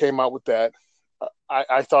 Walther came out with that.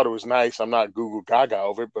 I thought it was nice. I'm not Google Gaga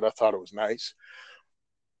over it, but I thought it was nice.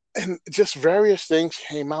 And just various things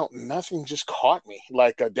came out, and nothing just caught me.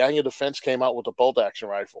 Like Daniel Defense came out with a bolt action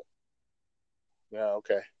rifle. Yeah,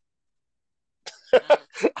 okay.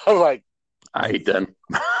 I'm like, I hate them.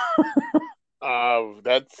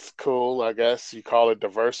 That's cool. I guess you call it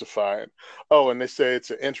diversifying. Oh, and they say it's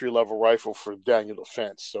an entry level rifle for Daniel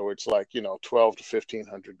Defense, so it's like $1,200 to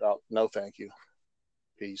 $1,500. No, thank you.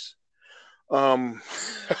 Peace. I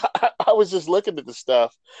was just looking at the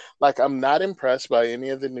stuff. Like, I'm not impressed by any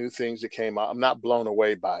of the new things that came out. I'm not blown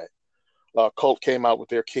away by it. Colt came out with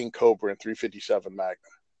their King Cobra and 357 Magnum.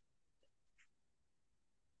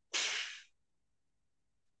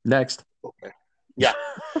 Next. Okay. Yeah.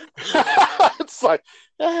 It's like,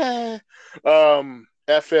 FN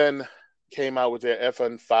came out with their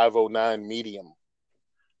FN 509 medium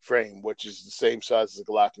frame, which is the same size as a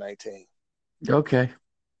Glock 19. Okay.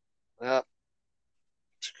 Yeah.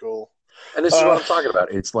 It's cool. And this is what I'm talking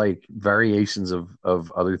about. It's like variations of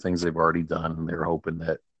other things they've already done, and they're hoping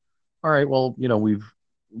that, all right, well,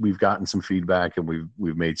 we've gotten some feedback and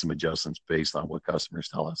we've made some adjustments based on what customers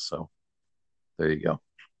tell us. So there you go.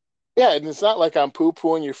 Yeah, and it's not like I'm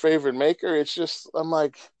poo-pooing your favorite maker. It's just I'm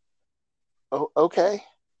like, oh, okay.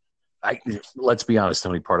 Let's be honest,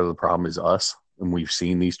 Tony. Part of the problem is us, and we've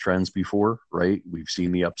seen these trends before, right? We've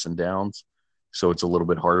seen the ups and downs, so it's a little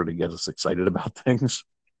bit harder to get us excited about things.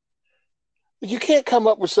 You can't come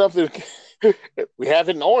up with something. We have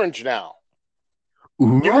it in orange now.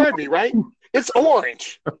 Ooh. You heard me, right? It's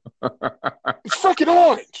orange. It's freaking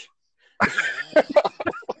orange.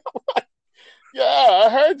 Yeah, I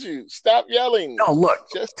heard you. Stop yelling. No, look,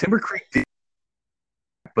 Timber Creek did.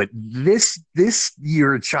 But this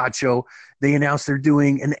year at SHOT Show, they announced they're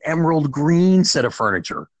doing an emerald green set of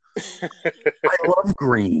furniture. I love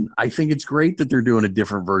green. I think it's great that they're doing a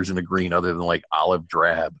different version of green other than like olive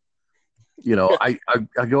drab. I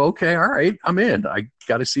go, okay, all right, I'm in. I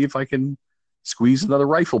got to see if I can squeeze another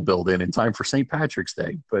rifle build in time for St. Patrick's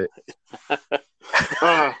Day. But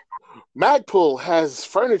Magpul has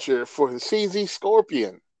furniture for the CZ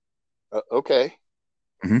Scorpion. Okay.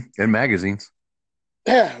 Mm-hmm. And magazines.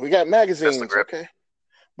 Yeah, we got magazines. Okay.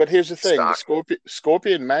 But here's the thing. Stock. The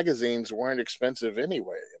Scorpion magazines weren't expensive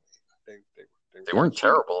anyway. They weren't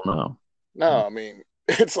terrible, no. No, I mean,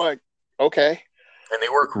 it's like, okay. And they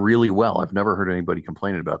work really well. I've never heard anybody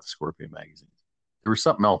complaining about the Scorpion magazines. There was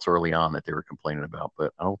something else early on that they were complaining about,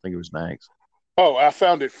 but I don't think it was mags. Oh, I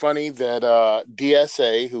found it funny that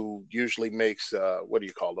DSA, who usually makes what do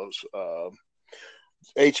you call those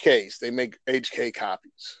HKs? They make HK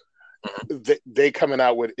copies. They coming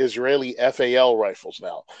out with Israeli FAL rifles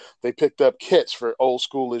now. They picked up kits for old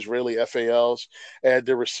school Israeli FALs, add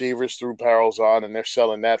the receivers, threw barrels on, and they're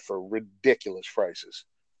selling that for ridiculous prices.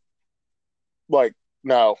 Like,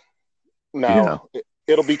 no, Yeah.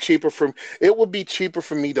 it'll be cheaper from. It would be cheaper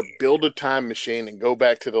for me to build a time machine and go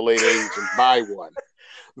back to the late '80s and buy one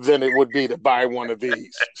than it would be to buy one of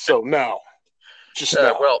these. So no, just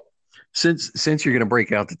no. Well, since you're going to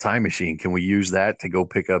break out the time machine, can we use that to go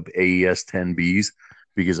pick up AES 10Bs?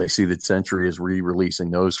 Because I see that Century is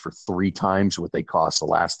re-releasing those for 3 times what they cost the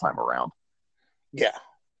last time around. Yeah.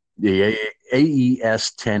 The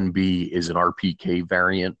AES 10B is an RPK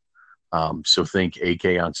variant. So think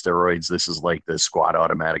AK on steroids. This is like the squad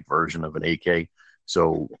automatic version of an AK.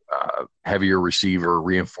 So heavier receiver,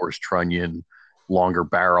 reinforced trunnion, longer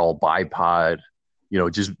barrel, bipod,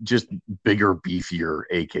 just bigger, beefier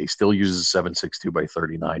AK. Still uses 7.62 by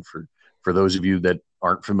 39 for those of you that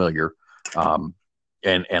aren't familiar.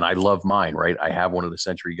 And I love mine, right? I have one of the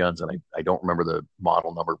Century guns, and I don't remember the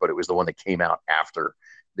model number, but it was the one that came out after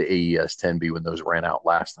the AES 10B when those ran out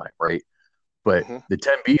last time, right? But the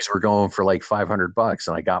 10Bs were going for like $500,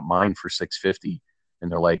 and I got mine for $650. And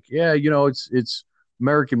they're like, yeah, it's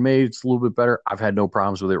American made. It's a little bit better. I've had no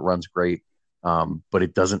problems with it. It runs great. But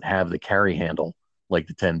it doesn't have the carry handle like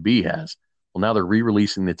the 10B has. Well, now they're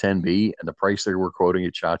re-releasing the 10B, and the price they were quoting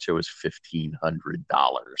at SHOT Show is $1,500.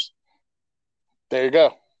 There you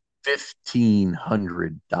go.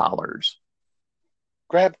 $1,500.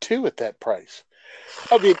 Grab 2 at that price.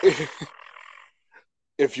 I mean,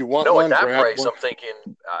 if you want at that price, one. I'm thinking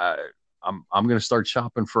I'm going to start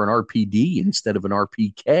shopping for an RPD instead of an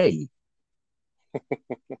RPK.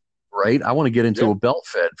 Right? I want to get into a belt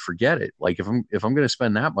fed. Forget it. Like if I'm going to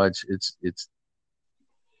spend that much, it's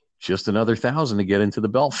just another $1,000 to get into the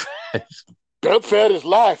belt fed. Belt fed is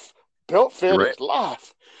life. Belt fed is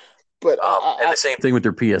life. But and the same thing with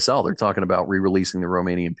their PSL. They're talking about re-releasing the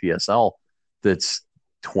Romanian PSL. That's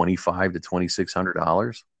 $2,500 to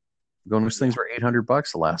 $2,600. Those things were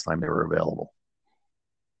 $800 the last time they were available.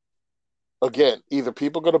 Again, either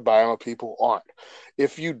people are going to buy them or people aren't.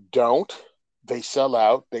 If you don't, they sell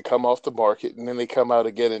out, they come off the market, and then they come out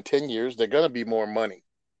again in 10 years. They're going to be more money.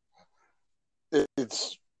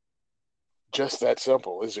 It's just that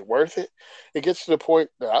simple. Is it worth it? It gets to the point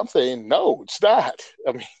that I'm saying, no, it's not.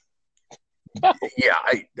 I mean, no. Yeah,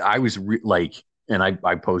 I was and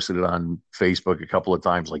I posted it on Facebook a couple of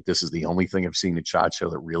times. Like, this is the only thing I've seen at SHOT Show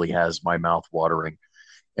that really has my mouth watering.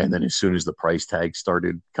 And then as soon as the price tag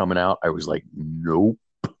started coming out, I was like, nope.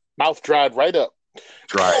 Mouth dried right up.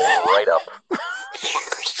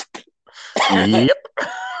 Yep.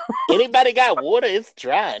 Anybody got water? It's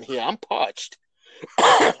dry in here. I'm parched.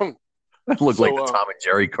 I look like the Tom and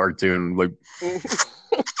Jerry cartoon. Like,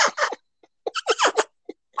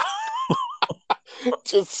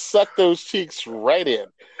 just suck those cheeks right in.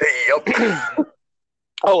 Yep.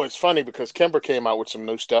 Oh, it's funny because Kimber came out with some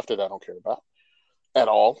new stuff that I don't care about at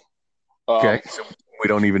all. Okay, so we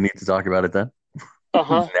don't even need to talk about it then.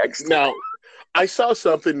 Next. Now, I saw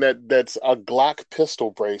something that's a Glock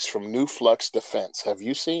pistol brace from New Flux Defense. Have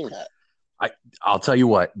you seen that? I'll tell you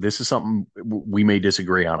what. This is something we may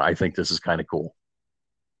disagree on. I think this is kind of cool.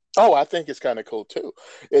 Oh, I think it's kind of cool too.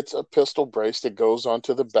 It's a pistol brace that goes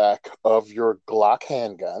onto the back of your Glock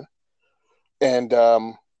handgun, and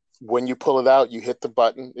when you pull it out, you hit the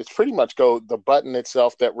button. It's pretty much the button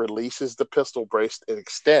itself that releases the pistol brace. It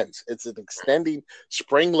extends. It's an extending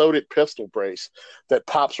spring-loaded pistol brace that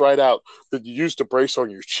pops right out that you use to brace on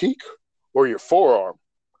your cheek or your forearm,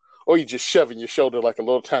 or you just shove in your shoulder like a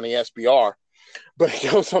little tiny SBR. But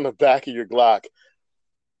it goes on the back of your Glock,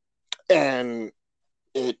 and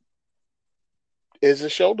it is a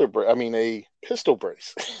a pistol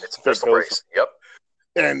brace. It's a pistol brace. Yep.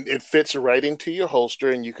 And it fits right into your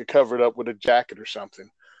holster, and you could cover it up with a jacket or something.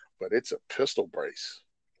 But it's a pistol brace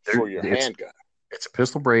for your handgun. It's a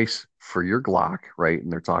pistol brace for your Glock, right?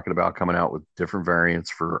 And they're talking about coming out with different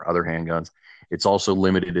variants for other handguns. It's also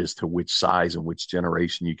limited as to which size and which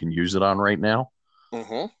generation you can use it on right now.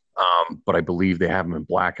 Mm-hmm. But I believe they have them in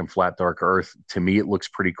black and flat dark earth. To me, it looks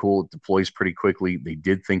pretty cool. It deploys pretty quickly. They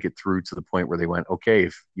did think it through to the point where they went, okay,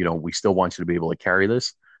 if we still want you to be able to carry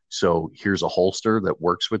this. So here's a holster that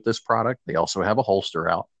works with this product. They also have a holster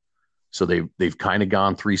out. So they've kind of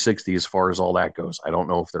gone 360 as far as all that goes. I don't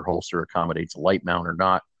know if their holster accommodates a light mount or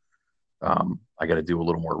not. I got to do a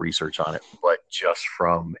little more research on it. But just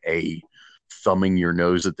from a thumbing your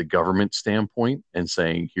nose at the government standpoint and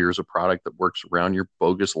saying, here's a product that works around your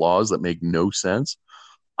bogus laws that make no sense.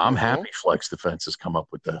 I'm happy Flex Defense has come up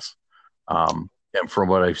with this. And from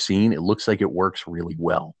what I've seen, it looks like it works really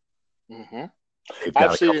well. Mm-hmm. They've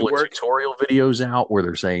got a couple of tutorial videos out where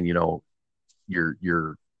they're saying, you know,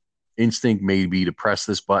 your instinct may be to press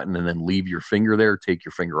this button and then leave your finger there, take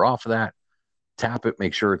your finger off of that, tap it,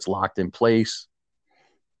 make sure it's locked in place,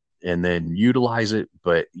 and then utilize it.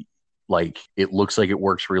 But like, it looks like it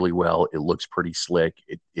works really well. It looks pretty slick.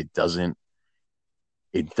 It doesn't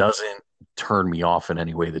turn me off in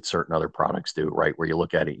any way that certain other products do, right? Where you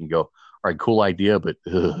look at it and you go, all right, cool idea, but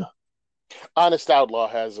ugh. Honest Outlaw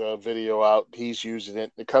has a video out. He's using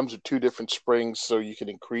it. It comes with 2 different springs, so you can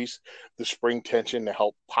increase the spring tension to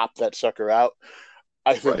help pop that sucker out.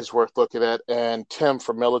 I think it's worth looking at. And Tim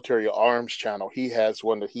from Military Arms Channel, he has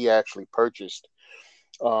one that he actually purchased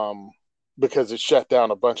because it shut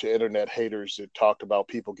down a bunch of internet haters that talked about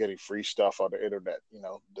people getting free stuff on the internet, you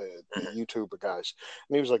know, the YouTuber guys.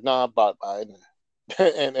 And he was like, nah, I bought mine.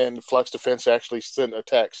 And Flux Defense actually sent a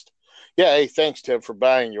text. Yeah, hey, thanks, Tim, for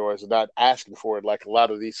buying yours and not asking for it like a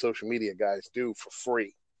lot of these social media guys do for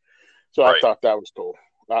free. So I thought that was cool.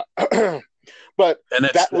 But and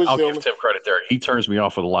I'll give Tim credit there. He turns me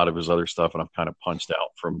off with a lot of his other stuff, and I'm kind of punched out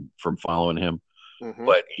from following him. Mm-hmm.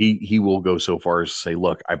 But he will go so far as to say,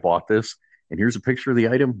 look, I bought this, and here's a picture of the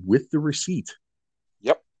item with the receipt.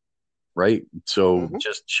 Yep. Right? So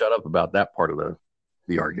just shut up about that part of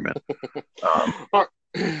the argument.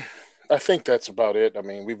 I think that's about it. I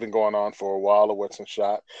mean, we've been going on for a while of what's in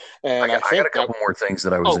shot. And I got a couple more things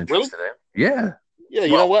that I was interested in. Yeah. Yeah,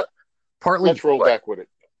 you know what? Partly, let's roll back with it.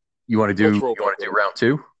 You want to do round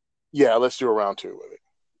 2? Yeah, let's do a round 2 with it.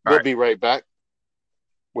 We'll be right back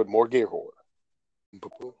with more Gear Horror.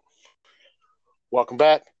 Welcome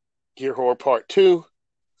back. Gear Horror Part 2,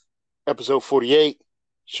 Episode 48,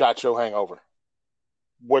 SHOT Show Hangover.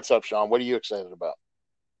 What's up, Sean? What are you excited about?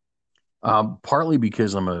 Partly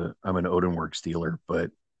because I'm an Odinworks dealer,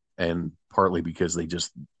 and partly because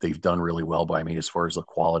they've done really well by me as far as the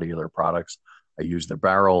quality of their products. I use their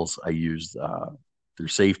barrels. I use their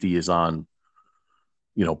safety is on,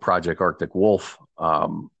 you know, Project Arctic Wolf,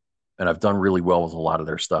 and I've done really well with a lot of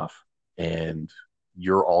their stuff. And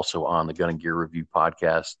you're also on the Gun and Gear Review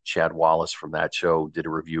podcast. Chad Wallace from that show did a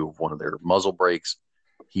review of one of their muzzle brakes.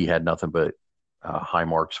 He had nothing but high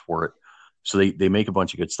marks for it. So they make a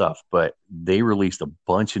bunch of good stuff, but they released a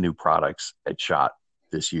bunch of new products at SHOT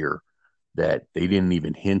this year that they didn't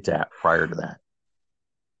even hint at prior to that.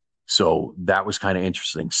 So that was kind of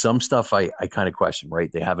interesting. Some stuff I kind of question,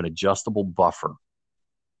 right? They have an adjustable buffer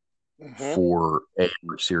for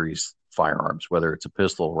AR series firearms, whether it's a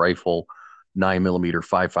pistol, rifle, 9mm,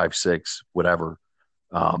 5.56, whatever.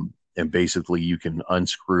 And basically you can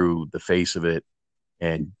unscrew the face of it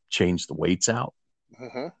and change the weights out.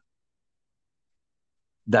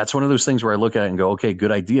 That's one of those things where I look at it and go, okay,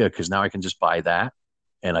 good idea, because now I can just buy that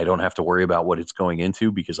and I don't have to worry about what it's going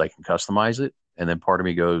into because I can customize it. And then part of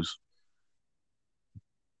me goes,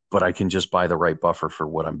 but I can just buy the right buffer for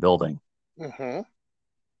what I'm building.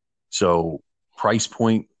 So price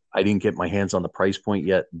point, I didn't get my hands on the price point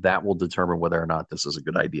yet. That will determine whether or not this is a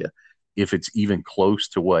good idea. If it's even close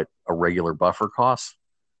to what a regular buffer costs,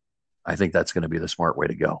 I think that's going to be the smart way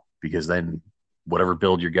to go, because then whatever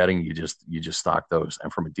build you're getting, you just stock those.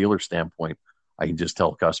 And from a dealer standpoint, I can just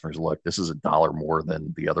tell customers, look, this is $1 more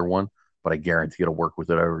than the other one, but I guarantee it'll work with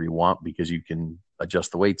it however you want because you can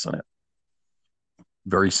adjust the weights on it.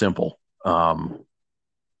 Very simple.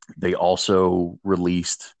 They also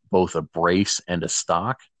released both a brace and a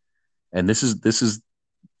stock. And this is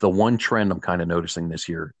the one trend I'm kind of noticing this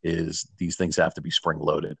year is these things have to be spring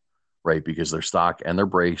loaded, right? Because their stock and their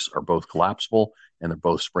brace are both collapsible and they're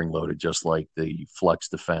both spring loaded, just like the Flex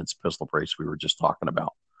Defense pistol brace we were just talking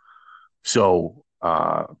about. So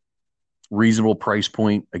reasonable price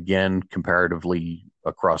point, again, comparatively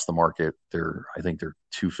across the market. I think they're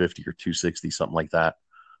 $250 or $260, something like that,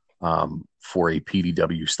 for a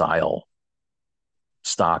PDW style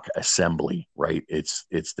stock assembly, right? It's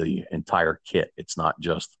the entire kit. It's not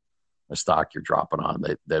just a stock you're dropping on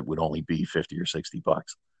that would only be $50 or $60.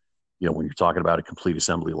 You know, when you're talking about a complete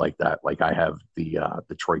assembly like that, like I have the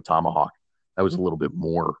Troy Tomahawk, that was a little bit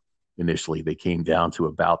more initially. They came down to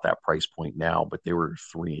about that price point now, but they were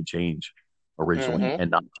 $3 and change originally and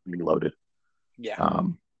not loaded. Yeah.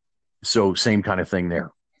 So same kind of thing there.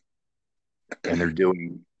 And they're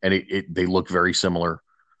doing, and they look very similar.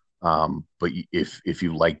 But if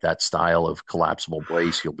you like that style of collapsible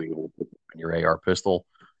brace, you'll be able to put it in your AR pistol,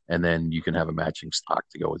 and then you can have a matching stock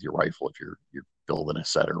to go with your rifle if you're building a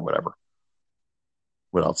set or whatever.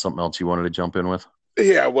 What else? Something else you wanted to jump in with?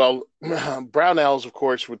 Yeah, well, Brownells, of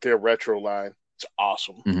course, with their retro line, it's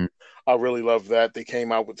awesome. Mm-hmm. I really love that. They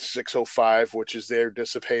came out with 605, which is their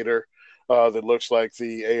dissipator that looks like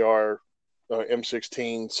the AR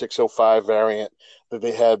M16 605 variant that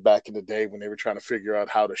they had back in the day when they were trying to figure out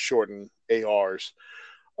how to shorten ARs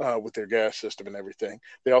with their gas system and everything.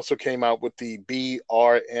 They also came out with the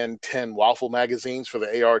BRN10 waffle magazines for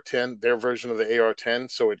the AR-10, their version of the AR-10,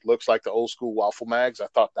 so it looks like the old school waffle mags. I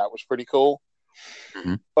thought that was pretty cool.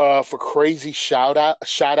 Mm-hmm. For crazy shout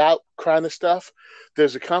out kind of stuff,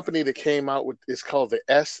 there's a company that came out with, it's called the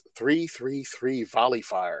S333 Volley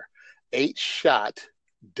Fire, 8-shot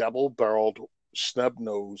double barreled snub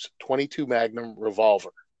nose 22 Magnum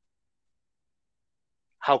revolver.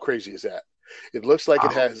 How crazy is that? It looks like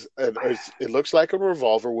it looks like a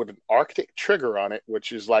revolver with an Arctic trigger on it,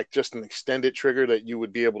 which is like just an extended trigger that you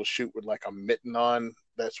would be able to shoot with like a mitten on.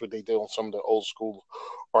 That's what they did on some of the old school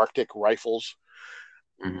Arctic rifles.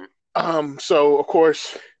 Mm-hmm. So of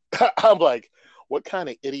course, I'm like, what kind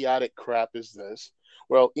of idiotic crap is this?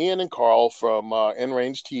 Well, Ian and Carl from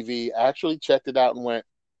NRA TV actually checked it out and went,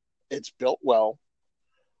 it's built well.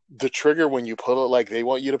 The trigger, when you pull it like they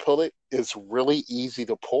want you to pull it, is really easy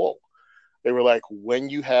to pull. They were like, when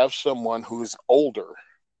you have someone who's older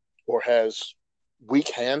or has weak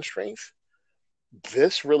hand strength,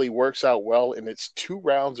 this really works out well. And it's 2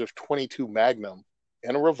 rounds of 22 Magnum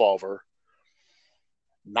and a revolver.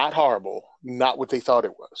 Not horrible, not what they thought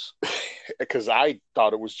it was. Because I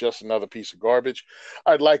thought it was just another piece of garbage.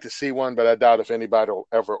 I'd like to see one, but I doubt if anybody will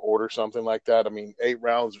ever order something like that. I mean, 8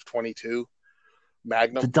 rounds of 22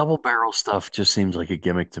 Magnum. The double barrel stuff just seems like a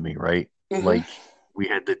gimmick to me, right? Mm-hmm. Like we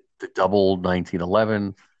had the double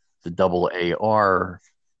 1911, the double AR,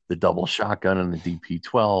 the double shotgun, and the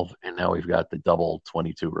DP12, and now we've got the double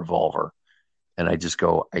 22 revolver. And I just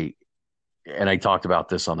go, I talked about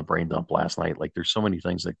this on the brain dump last night. Like there's so many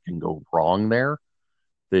things that can go wrong there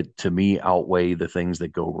that to me outweigh the things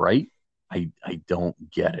that go right. I don't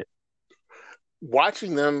get it.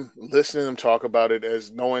 Watching them, listening to them talk about it,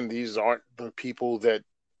 as knowing these aren't the people that,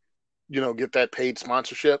 get that paid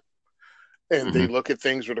sponsorship, and Mm-hmm. they look at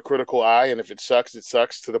things with a critical eye, and if it sucks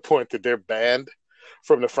to the point that they're banned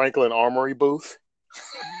from the Franklin Armory booth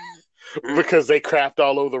because they crapped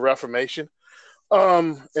all over the Reformation,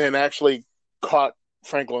 and actually caught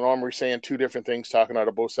Franklin Armory saying 2 different things, talking out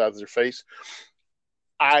of both sides of their face.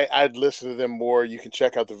 I'd listen to them more. You can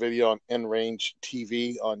check out the video on NRA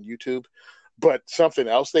TV on YouTube. But something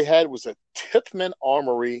else they had was a Tippmann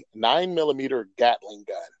Armory 9mm Gatling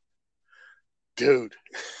gun. Dude,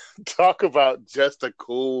 talk about just a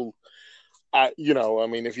cool, if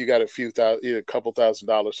you got a couple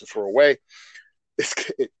 $1,000s to throw away,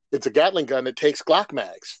 it's a Gatling gun that takes Glock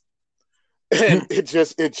mags. And it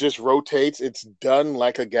just rotates. It's done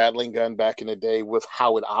like a Gatling gun back in the day with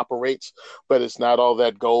how it operates, but it's not all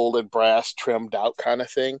that gold and brass trimmed out kind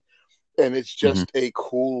of thing. And it's just a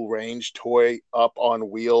cool range toy up on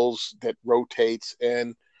wheels that rotates,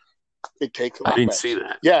 and it takes. I didn't see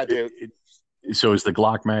that. Yeah, dude. So is the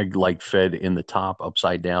Glock mag like fed in the top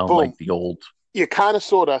upside down, Boom. like the old? Yeah, kind of,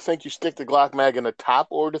 sort of. I think you stick the Glock mag in the top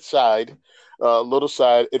or the side, little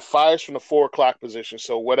side. It fires from the 4 o'clock position.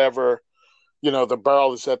 So whatever, the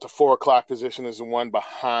barrel is at the 4 o'clock position is the one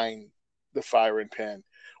behind the firing pin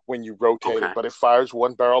when you rotate it. But it fires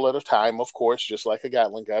 1 barrel at a time, of course, just like a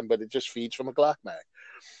Gatling gun, but it just feeds from a Glock mag.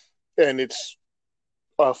 And it's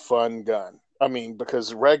a fun gun. I mean,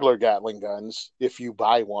 because regular Gatling guns, if you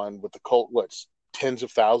buy one with the Colt, what's tens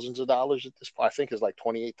of thousands of dollars at this point? I think it's like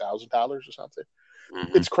 $28,000 or something.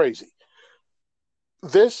 Mm-hmm. It's crazy.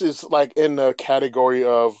 This is like in the category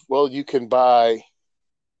of, well, you can buy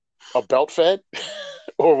a belt fed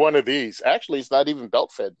or one of these. Actually, it's not even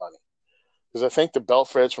belt fed money, because I think the belt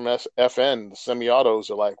feds from FN, the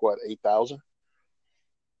semi-autos, are like what, 8,000.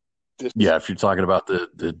 Yeah, if you're talking about the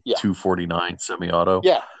 249 semi-auto.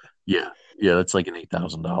 Yeah, that's like an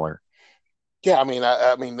 $8,000. Yeah, I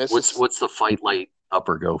mean, what's the Fight Light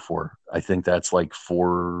upper go for? I think that's like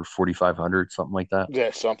 $4,500, something like that.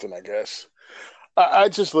 Yeah, something, I guess. I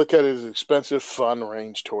just look at it as expensive, fun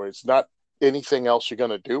range toys, not anything else you're going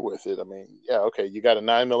to do with it. I mean, yeah, okay, you got a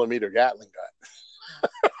 9mm Gatling gun.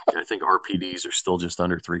 I think RPDs are still just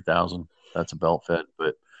under 3,000. That's a belt fed,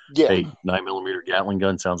 but yeah, hey, 9mm Gatling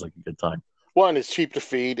gun sounds like a good time. One, it's cheap to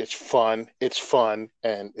feed, it's fun,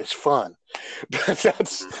 and it's fun. But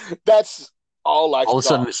that's all I. All of a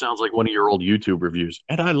sudden, it sounds like one of your old YouTube reviews,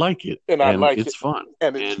 and I like it, and I like it's it. Fun,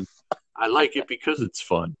 and I like it because it's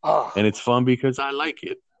fun, and it's fun because I like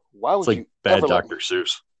it. Why would it's like you bad Dr.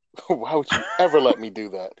 Seuss? Why would you ever let me do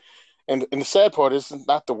that? And the sad part is it's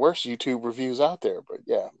not the worst YouTube reviews out there, but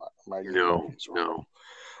yeah, my No, reviews were no,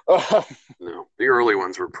 horrible. no. The early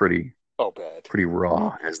ones were pretty Bad. pretty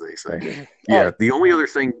raw, as they say. All Yeah. right. The only other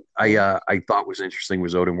thing I thought was interesting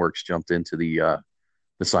was Odinworks jumped into the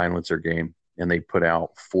silencer game, and they put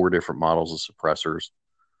out 4 different models of suppressors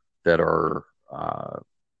that are, I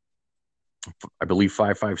believe,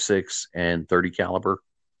 5.56 and 30 caliber,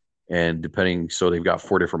 and so they've got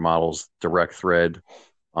 4 different models: direct thread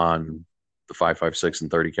on the 5.56 and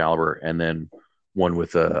 30 caliber, and then one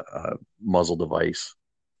with a muzzle device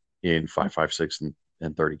in 5.56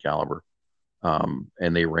 and 30 caliber.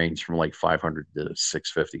 And they range from like 500 to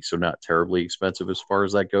 650, so not terribly expensive as far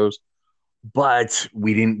as that goes. But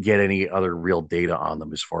we didn't get any other real data on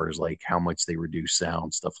them as far as like how much they reduce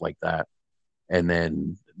sound, stuff like that. And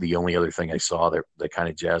then the only other thing I saw that kind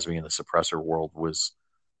of jazzed me in the suppressor world was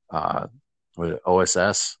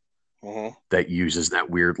OSS, that uses that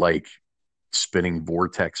weird like spinning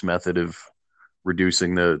vortex method of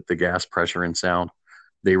reducing the gas pressure and sound.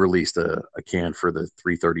 They released a can for the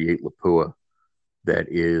 338 Lapua that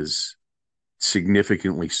is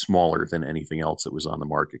significantly smaller than anything else that was on the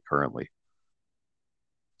market currently.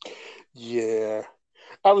 Yeah.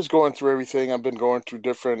 I was going through everything. I've been going through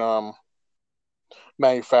different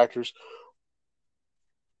manufacturers.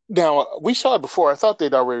 Now, we saw it before. I thought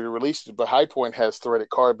they'd already released it, but High Point has threaded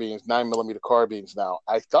carbines, 9mm carbines now.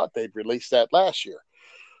 I thought they'd released that last year.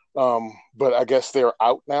 But I guess they're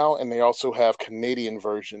out now, and they also have Canadian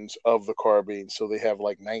versions of the carbine. So they have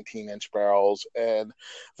like 19-inch barrels, and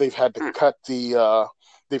they've had to cut the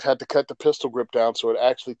pistol grip down so it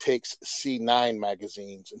actually takes C9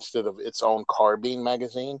 magazines instead of its own carbine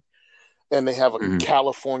magazine. And they have a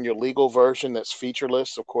California legal version that's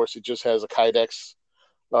featureless. Of course, it just has a Kydex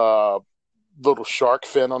little shark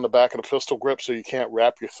fin on the back of the pistol grip, so you can't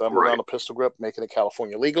wrap your thumb around the pistol grip, making it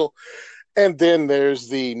California legal. And then there's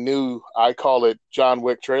the new, I call it John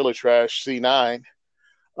Wick trailer trash C9.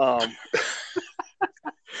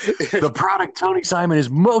 The product Tony Simon is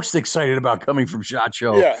most excited about coming from SHOT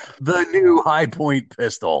Show. Yeah. The new High Point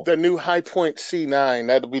pistol. The new High Point C9.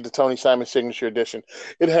 That'll be the Tony Simon signature edition.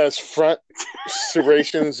 It has front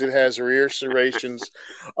serrations. It has rear serrations.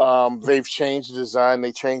 They've changed the design.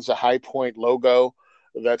 They changed the High Point logo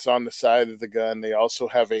that's on the side of the gun. They also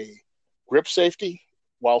have a grip safety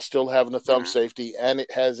while still having the thumb safety, and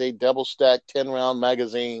it has a double stack 10-round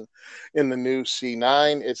magazine in the new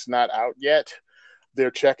C9. It's not out yet.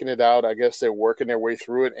 They're checking it out. I guess they're working their way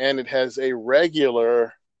through it, and it has a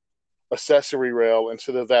regular accessory rail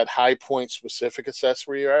instead of that High Point specific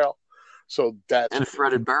accessory rail. So that's and a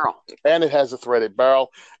threaded barrel. And it has a threaded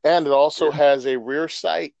barrel, and it also has a rear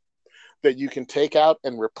sight that you can take out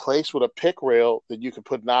and replace with a pick rail that you can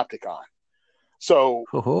put an optic on. So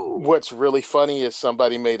what's really funny is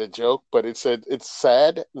somebody made a joke, but it said it's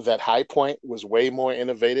sad that High Point was way more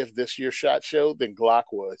innovative this year's SHOT Show than Glock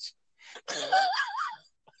was.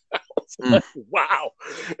 Wow.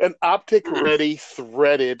 An optic-ready,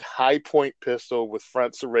 threaded High Point pistol with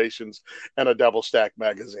front serrations and a double-stack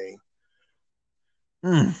magazine.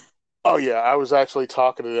 Oh, yeah. I was actually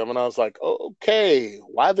talking to them, and I was like, okay,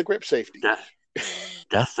 why the grip safety?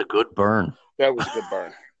 That's a good burn. That was a good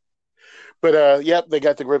burn. But, yep, they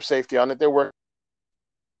got the grip safety on it. They're working.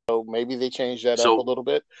 So maybe they changed that up a little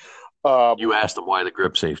bit. You asked them why the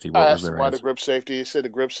grip safety. I asked them why the grip safety. He said the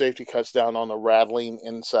grip safety cuts down on the rattling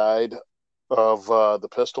inside of the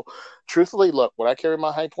pistol. Truthfully, look, when I carry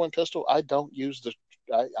my High Point pistol, I don't use the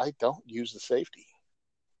safety.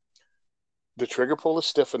 The trigger pull is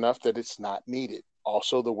stiff enough that it's not needed.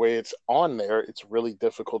 Also, the way it's on there, it's really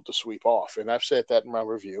difficult to sweep off, and I've said that in my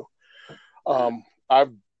review.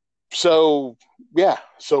 So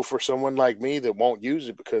for someone like me that won't use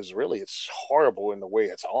it because really it's horrible in the way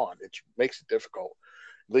it's on, it makes it difficult.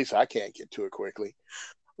 At least I can't get to it quickly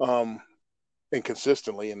and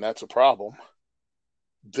consistently, and that's a problem.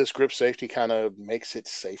 This grip safety kind of makes it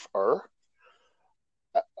safer.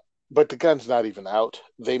 But the gun's not even out.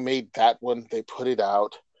 They made that one. They put it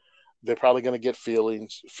out. They're probably going to get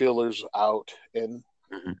feelers out and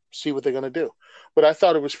see what they're going to do. But I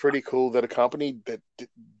thought it was pretty cool that a company that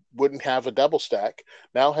wouldn't have a double stack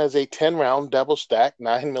now has a 10-round double stack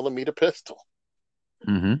 9mm pistol.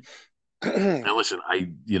 Now listen,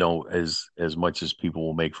 as much as people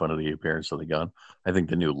will make fun of the appearance of the gun, I think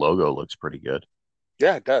the new logo looks pretty good.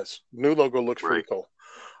 Yeah, it does. New logo looks pretty cool.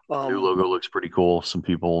 New logo looks pretty cool. Some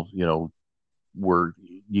people, you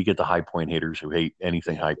get the High Point haters who hate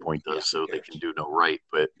anything High Point does, so they can do no right.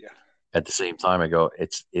 But at the same time, I go,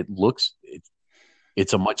 it's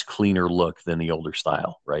a much cleaner look than the older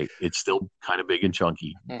style, right? It's still kind of big and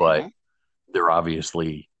chunky, but they're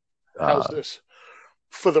obviously How's this?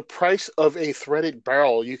 For the price of a threaded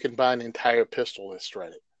barrel, you can buy an entire pistol that's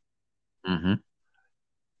threaded. Mm-hmm.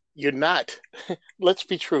 You're not, let's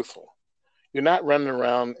be truthful. You're not running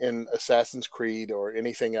around in Assassin's Creed or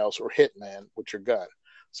anything else or Hitman with your gun.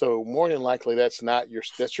 So more than likely that's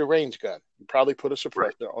your range gun. You probably put a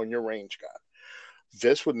suppressor on your range gun.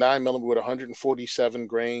 This with 9mm with 147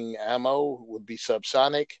 grain ammo would be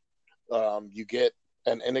subsonic. You get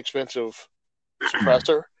an inexpensive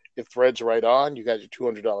suppressor. It threads right on. You got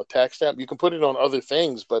your $200 tax stamp. You can put it on other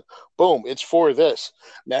things, but boom, it's for this.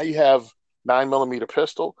 Now you have 9mm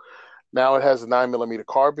pistol. Now it has a 9mm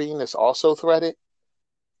carbine that's also threaded.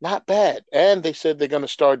 Not bad. And they said they're going to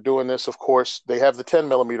start doing this. Of course, they have the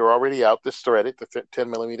 10mm already out. This threaded, the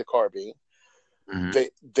 10mm carbine. Mm-hmm.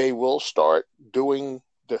 They will start doing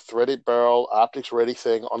the threaded barrel optics ready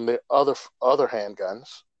thing on the other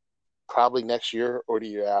handguns, probably next year or the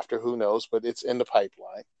year after. Who knows? But it's in the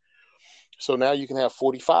pipeline. So now you can have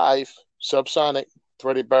 45 subsonic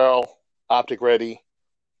threaded barrel optic ready.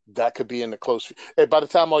 That could be in the close. And by the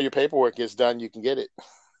time all your paperwork is done, you can get it.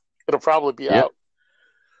 It'll probably be out.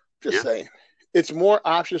 Just saying. It's more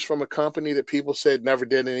options from a company that people said never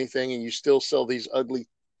did anything, and you still sell these ugly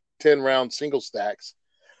 10-round single stacks.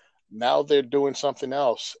 Now they're doing something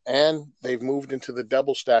else, and they've moved into the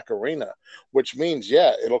double stack arena, which means,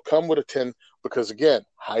 it'll come with a 10, because, again,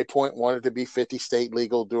 High Point wanted to be 50 state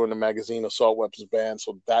legal during the magazine assault weapons ban,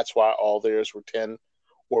 so that's why all theirs were 10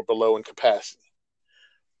 or below in capacity.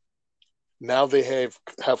 Now they have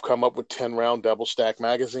come up with 10-round double stack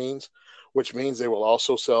magazines, which means they will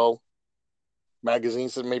also sell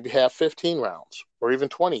magazines that maybe have 15 rounds or even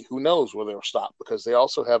 20. Who knows where they'll stop, because they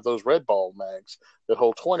also have those red ball mags that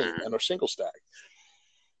hold 20 and are single stack.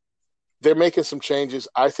 They're making some changes.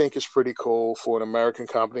 I think it's pretty cool for an American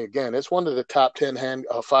company. Again, it's one of the top 10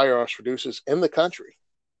 firearms producers in the country.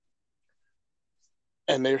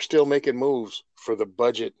 And they're still making moves for the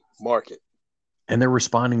budget market. And they're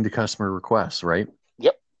responding to customer requests, right?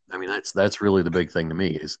 Yep. I mean, that's really the big thing to me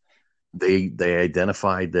is they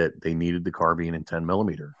identified that they needed the carbine in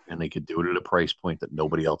 10mm, and they could do it at a price point that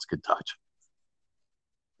nobody else could touch.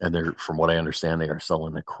 And they're, from what I understand, they are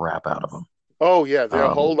selling the crap out of them. Oh yeah, there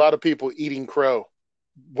are a whole lot of people eating crow,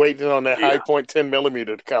 waiting on that High Point 10mm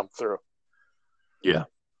to come through. Yeah.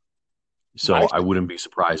 So I wouldn't be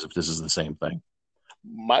surprised if this is the same thing.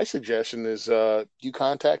 My suggestion is you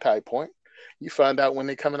contact High Point, you find out when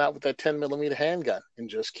they're coming out with that 10mm handgun, and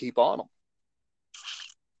just keep on them.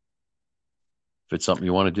 If it's something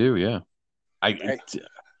you want to do, yeah.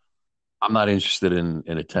 I'm not interested in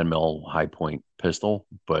a 10mm High Point pistol,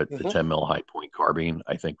 but the 10mm High Point carbine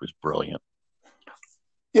I think was brilliant.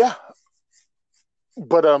 Yeah.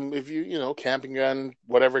 But if you camping gun,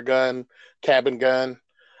 whatever gun, cabin gun,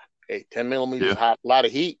 10mm is hot, a lot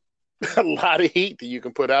of heat. A lot of heat that you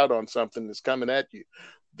can put out on something that's coming at you.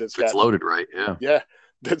 It's loaded right, yeah. Yeah,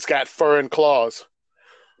 that's got fur and claws.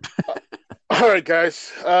 All right,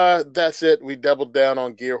 guys, that's it. We doubled down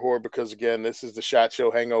on Gear Whore because, again, this is the SHOT Show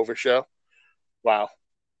Hangover Show. Wow.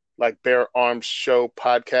 Like Bear Arms Show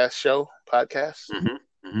podcast? Mm-hmm.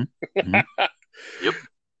 Mm-hmm. Mm-hmm. Yep.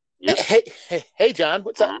 Hey, John,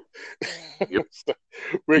 what's up? Yep. So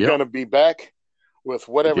we're going to be back with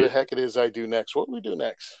whatever the heck it is I do next. What do we do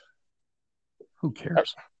next? Who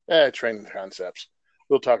cares? Training concepts.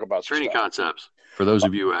 We'll talk about training concepts for those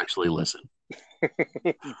of you who actually listen.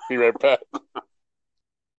 Be right back.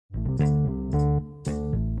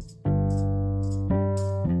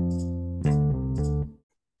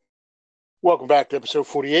 Welcome back to episode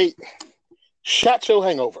 48, SHOT Show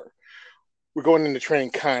Hangover. We're going into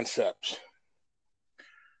training concepts.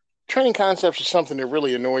 Training concepts is something that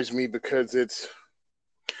really annoys me because it's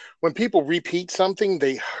when people repeat something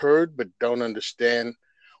they heard but don't understand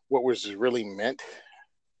what was really meant.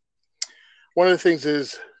 One of the things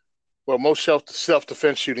is, most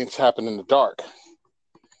self-defense shootings happen in the dark.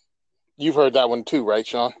 You've heard that one too, right,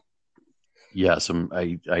 Sean? Yes,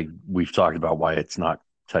 we've talked about why it's not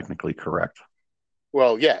technically correct.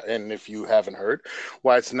 Well, yeah, and if you haven't heard,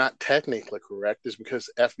 why it's not technically correct is because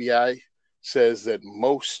FBI says that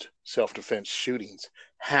most self-defense shootings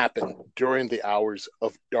happen during the hours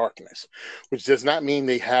of darkness, which does not mean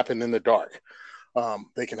they happen in the dark.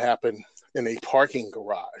 They can happen in a parking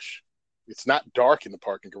garage. It's not dark in the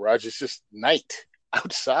parking garage. It's just night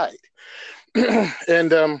outside.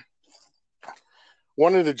 And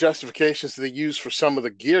one of the justifications they use for some of the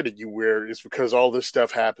gear that you wear is because all this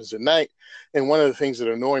stuff happens at night. And one of the things that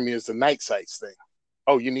annoy me is the night sights thing.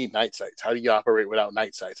 Oh, you need night sights. How do you operate without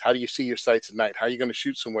night sights? How do you see your sights at night? How are you going to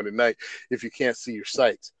shoot someone at night if you can't see your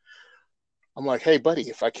sights? I'm like, hey, buddy,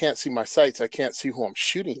 if I can't see my sights, I can't see who I'm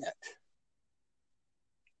shooting at.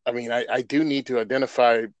 I mean, I do need to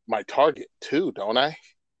identify my target too, don't I?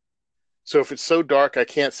 So if it's so dark I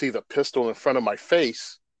can't see the pistol in front of my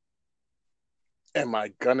face, am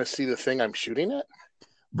I gonna see the thing I'm shooting at?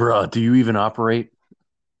 Bruh, do you even operate?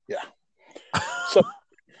 Yeah. So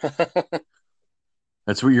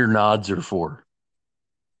That's what your nods are for.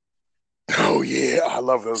 oh yeah, I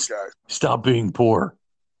love those guys. Stop being poor.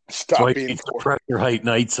 Stop So I being need poor. pressure height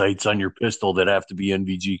night sights on your pistol that have to be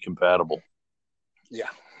NVG compatible. Yeah.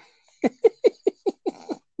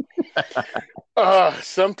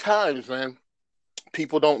 Sometimes, man,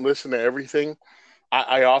 people don't listen to everything.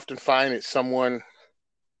 I often find it's someone.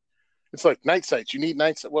 It's like night sights. You need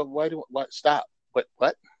night sight. Well, why do what? Stop.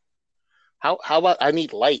 What? How about I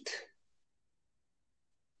need light?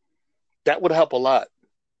 That would help a lot.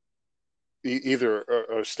 Either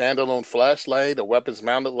a standalone flashlight, a weapons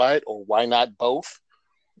mounted light, or why not both?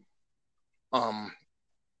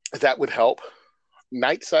 That would help.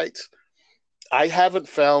 Night sights. I haven't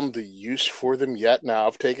found the use for them yet. Now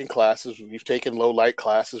I've taken classes. We've taken low light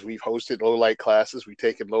classes. We've hosted low light classes. We've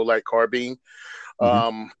taken low light carbine.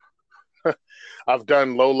 Mm-hmm. I've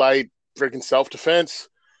done low light freaking self defense.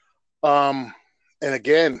 And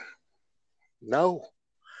again, no,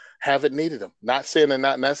 haven't needed them. Not saying they're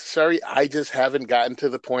not necessary. I just haven't gotten to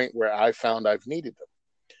the point where I found I've needed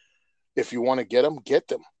them. If you want to get them, get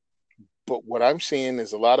them. But what I'm seeing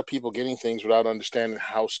is a lot of people getting things without understanding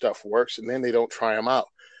how stuff works, and then they don't try them out.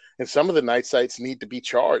 And some of the night sights need to be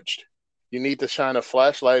charged. You need to shine a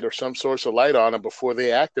flashlight or some source of light on them before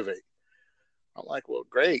they activate. I'm like, well,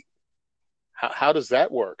 great. How does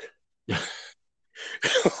that work?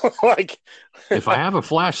 Like, if I have a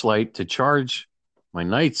flashlight to charge my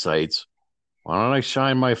night sights, why don't I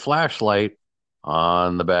shine my flashlight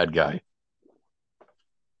on the bad guy?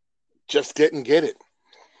 just didn't get it.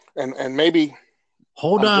 And maybe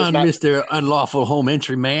Hold I'm just on, not. Mr. Unlawful Home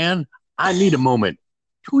Entry Man. I need a moment.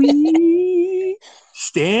 Tweet.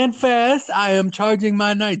 Stand fast. I am charging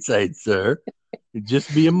my night sight, sir.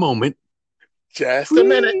 Just be a moment. Just a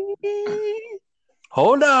minute.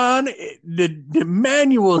 Hold on. The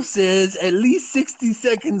manual says at least 60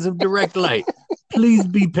 seconds of direct light. Please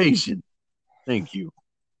be patient. Thank you.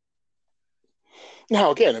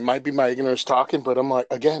 Now, again, it might be my ignorance talking, but I'm like,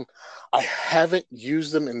 again, I haven't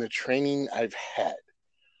used them in the training I've had.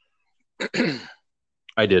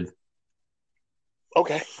 I did.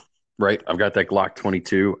 Okay. Right. I've got that Glock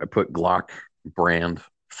 22. I put Glock brand,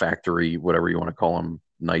 factory, whatever you want to call them,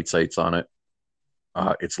 night sights on it.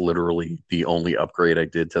 It's literally the only upgrade I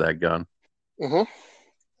did to that gun.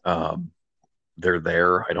 Mm-hmm. They're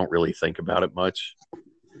there. I don't really think about it much.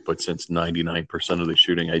 But since 99% of the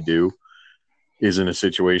shooting I do is in a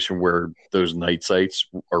situation where those night sights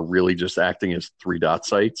are really just acting as 3-dot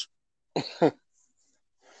sights, I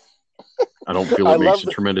don't feel it makes a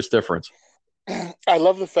tremendous difference. I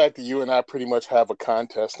love the fact that you and I pretty much have a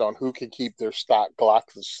contest on who can keep their stock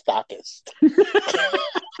Glock the stockist.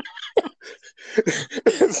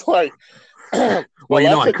 It's like,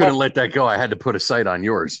 well, I couldn't let that go. I had to put a sight on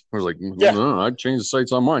yours. I was like, yeah. No, I changed the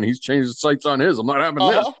sights on mine. He's changed the sights on his. I'm not having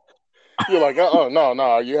this. You're like,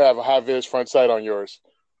 no, you have a high vis front sight on yours.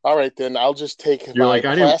 All right, then I'll just take. You're like,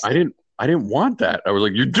 I didn't want that. I was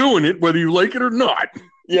like, you're doing it whether you like it or not.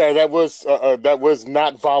 Yeah, that was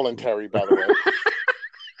not voluntary, by the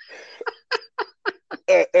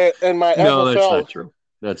way. And my no, FFL, that's not true.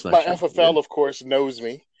 That's not my true. FFL, of course, knows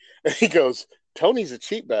me. And he goes, Tony's a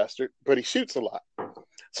cheap bastard, but he shoots a lot.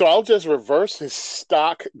 So I'll just reverse his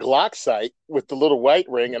stock Glock sight with the little white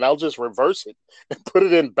ring, and I'll just reverse it and put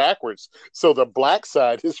it in backwards. So the black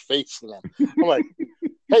side is facing them. I'm like,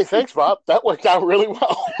 hey, thanks, Bob. That worked out really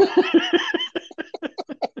well.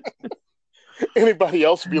 Anybody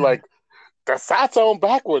else would be like, the sight's on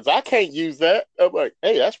backwards. I can't use that. I'm like,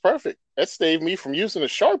 hey, that's perfect. That saved me from using a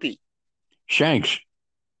Sharpie. Shanks.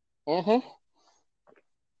 Mm-hmm.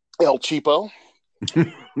 El Cheapo.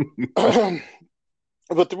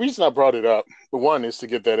 But the reason I brought it up, one, is to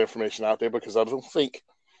get that information out there because I don't think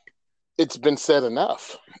it's been said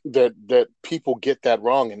enough that people get that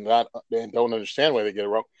wrong and don't understand why they get it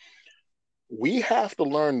wrong. We have to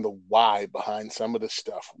learn the why behind some of the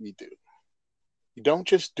stuff we do. You don't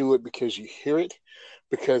just do it because you hear it,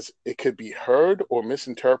 because it could be heard or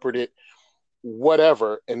misinterpreted,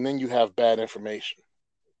 whatever, and then you have bad information.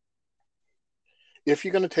 If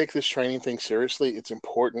you're going to take this training thing seriously, it's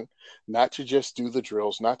important not to just do the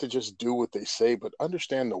drills, not to just do what they say, but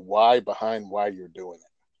understand the why behind why you're doing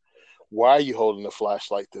it. Why are you holding the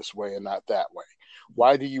flashlight this way and not that way?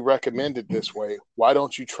 Why do you recommend it this way? Why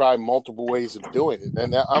don't you try multiple ways of doing it?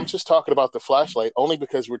 And I'm just talking about the flashlight only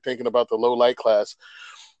because we're thinking about the low light class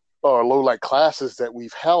or low light classes that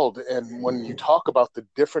we've held. And when you talk about the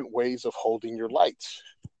different ways of holding your lights,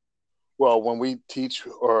 well, when we teach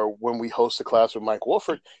or when we host a class with Mike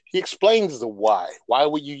Wolford, he explains the why. Why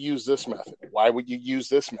would you use this method? Why would you use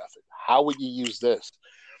this method? How would you use this?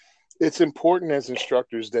 It's important as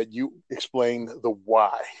instructors that you explain the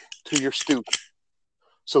why to your students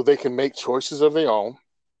so they can make choices of their own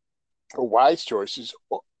or wise choices,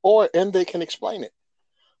 and they can explain it.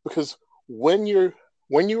 Because when you're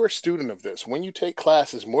a student of this, when you take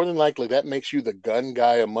classes, more than likely that makes you the gun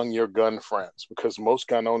guy among your gun friends, because most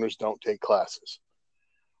gun owners don't take classes.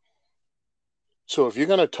 So if you're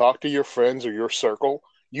going to talk to your friends or your circle,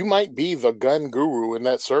 you might be the gun guru in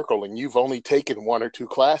that circle and you've only taken 1 or 2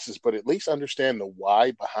 classes, but at least understand the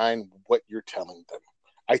why behind what you're telling them.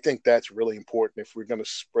 I think that's really important if we're going to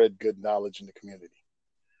spread good knowledge in the community.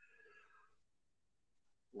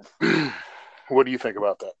 What do you think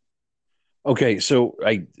about that? Okay, so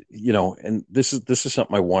and this is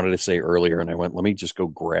something I wanted to say earlier, and I went, let me just go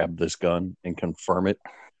grab this gun and confirm it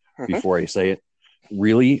before I say it.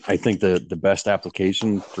 Really, I think the best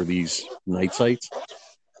application for these night sights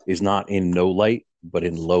is not in no light, but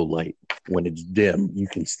in low light. When it's dim, you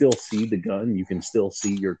can still see the gun, you can still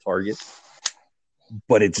see your target,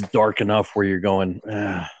 but it's dark enough where you're going,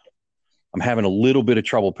 I'm having a little bit of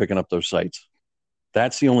trouble picking up those sights.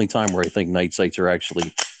 That's the only time where I think night sights are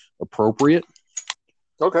actually appropriate.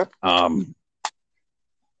 Okay.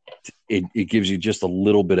 It gives you just a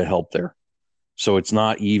little bit of help there. So it's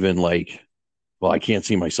not even like, well, I can't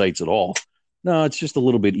see my sights at all. No, it's just a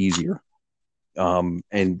little bit easier. And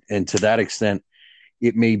to that extent,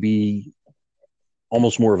 it may be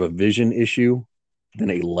almost more of a vision issue than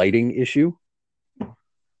a lighting issue.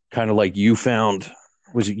 Kind of like you found,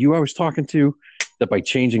 was it you I was talking to, that by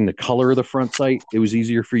changing the color of the front sight, it was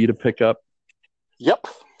easier for you to pick up? Yep.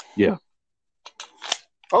 Yeah.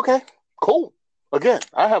 Okay, cool. Again,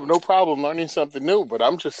 I have no problem learning something new, but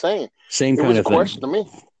I'm just saying. Same kind of thing. It was a question to me.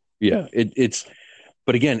 Yeah,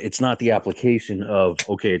 but again, it's not the application of,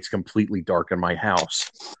 okay, it's completely dark in my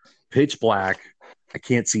house, pitch black, I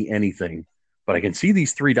can't see anything, but I can see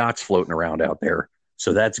these 3 dots floating around out there.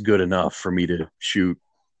 So that's good enough for me to shoot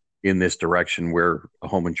in this direction where a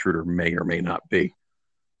home intruder may or may not be.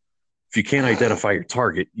 If you can't identify your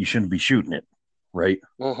target, you shouldn't be shooting it, right?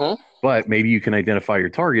 Mm-hmm. But maybe you can identify your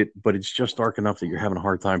target, but it's just dark enough that you're having a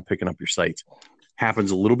hard time picking up your sights.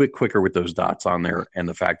 Happens a little bit quicker with those dots on there, and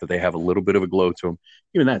the fact that they have a little bit of a glow to them.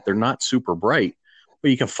 Even that, they're not super bright,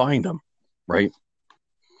 but you can find them, right?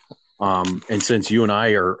 And since you and I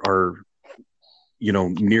are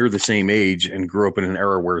near the same age and grew up in an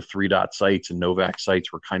era where 3-dot sights and Novak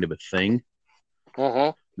sights were kind of a thing,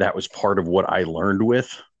 that was part of what I learned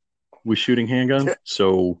with shooting handgun.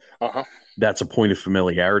 So that's a point of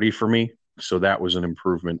familiarity for me. So that was an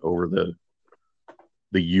improvement over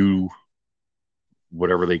the U,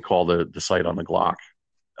 whatever they call the sight on the Glock.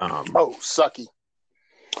 Sucky.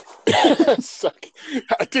 Sucky.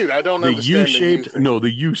 Dude, I don't understand. The U-shaped? No, the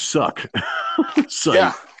U suck.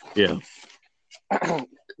 Sight. Yeah.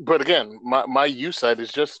 But again, my U sight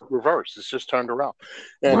is just reversed. It's just turned around,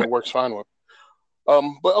 and It works fine with.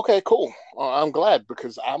 But okay, cool. I'm glad,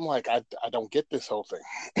 because I'm like, I don't get this whole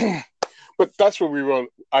thing. But that's what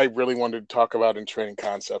I really wanted to talk about in training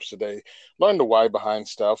concepts today. Learn the why behind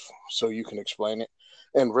stuff so you can explain it.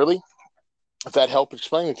 And really, if that helped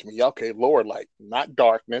explain it to me, okay, lower light, not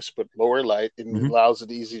darkness, but lower light, and it allows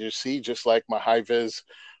it easier to see, just like my high-vis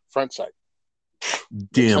front sight.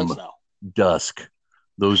 Dim, dusk.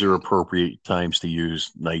 Those are appropriate times to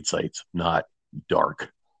use night sights, not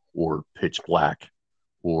dark or pitch black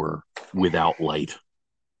or without light.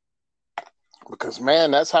 Because,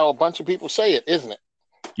 man, that's how a bunch of people say it, isn't it?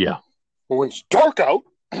 Yeah. When it's dark out.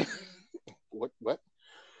 What?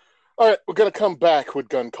 All right, we're going to come back with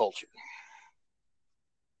gun culture.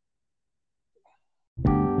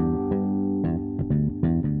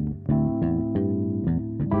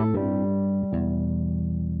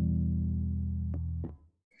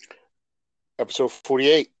 Episode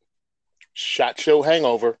 48, SHOT Show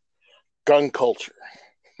Hangover, gun culture.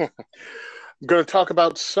 I'm going to talk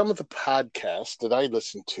about some of the podcasts that I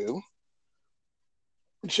listen to,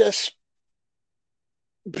 just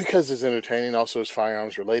because it's entertaining, also it's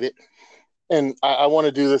firearms related. And I want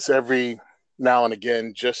to do this every now and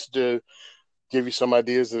again, just to give you some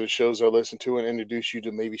ideas of the shows I listen to and introduce you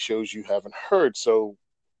to maybe shows you haven't heard. So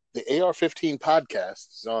the AR-15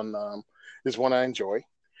 podcast is one I enjoy.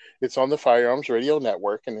 It's on the Firearms Radio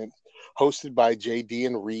Network, and hosted by JD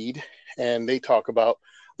and Reed, and they talk about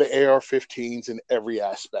the AR-15s in every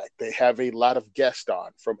aspect. They have a lot of guests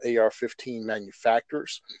on from AR-15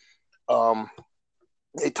 manufacturers.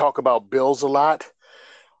 They talk about bills a lot.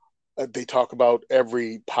 They talk about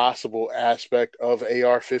every possible aspect of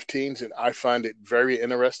AR-15s, and I find it very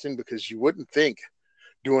interesting because you wouldn't think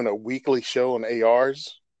doing a weekly show on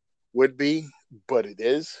ARs would be, but it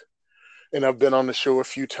is. And I've been on the show a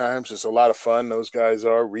few times. It's a lot of fun. Those guys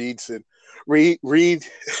are. Reed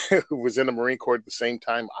was in the Marine Corps at the same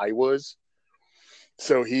time I was.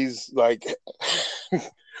 So he's like,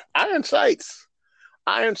 iron sights.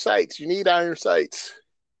 Iron sights. You need iron sights.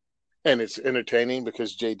 And it's entertaining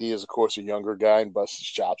because JD is, of course, a younger guy and busts his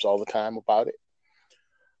chops all the time about it.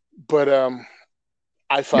 But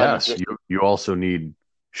I find you also need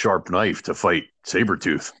sharp knife to fight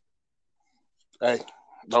Sabretooth. Hey,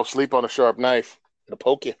 don't sleep on a sharp knife. It'll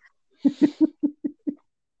poke you.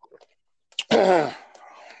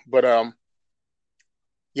 But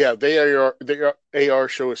yeah, their AR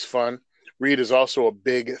show is fun. Reed is also a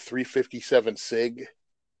big 357 SIG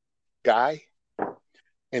guy,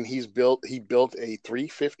 and he built a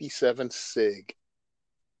 357 SIG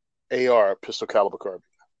AR pistol caliber carbine.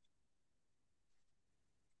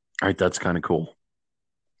 All right, that's kind of cool.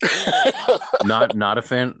 Not a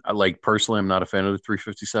fan. Like personally, I'm not a fan of the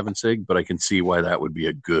 357 SIG, but I can see why that would be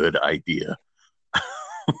a good idea.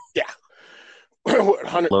 Yeah.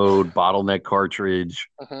 Load, bottleneck cartridge,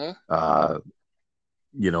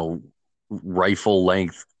 rifle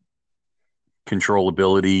length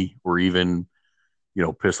controllability, or even,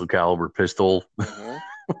 pistol caliber pistol,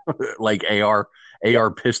 like AR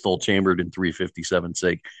pistol chambered in 357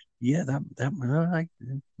 SIG. Yeah, the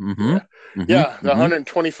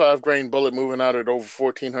 125 grain bullet moving out at over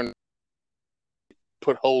 1,400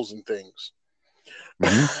 put holes in things.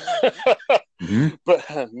 But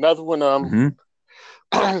another one,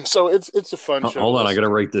 so it's a fun show. Hold on, I gotta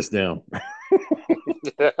write this down.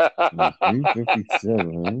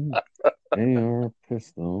 357 AR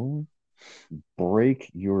pistol,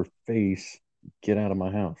 break your face, get out of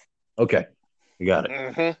my house. Okay, you got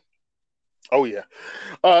it. Oh, yeah.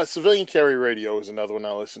 Civilian Carry Radio is another one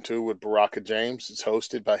I listen to with Baraka James. It's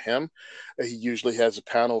hosted by him. He usually has a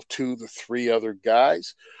panel of 2 to 3 other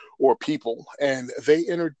guys or people, and they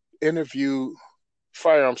interview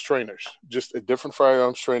firearms trainers, just a different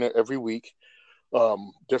firearms trainer every week,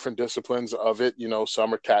 different disciplines of it.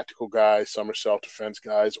 Some are tactical guys, some are self-defense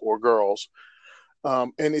guys or girls.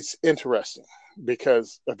 And it's interesting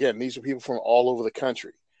because, again, these are people from all over the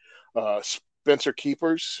country. Spencer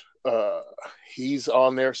Keepers, he's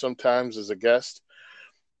on there sometimes as a guest.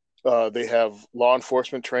 They have law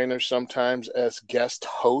enforcement trainers sometimes as guest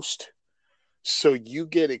host. So you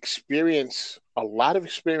get a lot of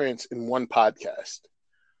experience in one podcast,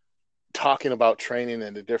 talking about training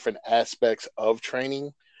and the different aspects of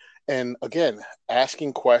training. And again,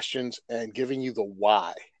 asking questions and giving you the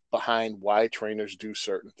why behind why trainers do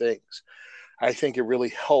certain things. I think it really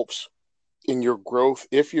helps in your growth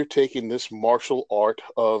if you're taking this martial art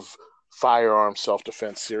of firearm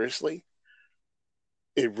self-defense seriously.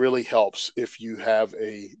 It really helps if you have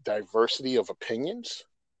a diversity of opinions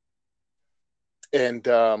and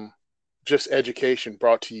just education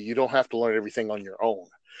brought to you. You don't have to learn everything on your own.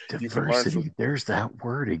 Diversity, there's that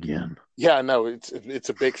word again. Yeah, no, it's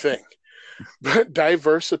a big thing. But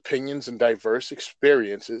diverse opinions and diverse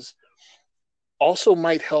experiences also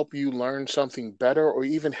might help you learn something better, or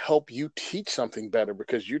even help you teach something better,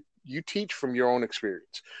 because you teach from your own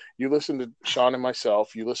experience. You listen to Sean and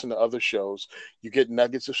myself, you listen to other shows, you get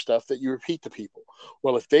nuggets of stuff that you repeat to people.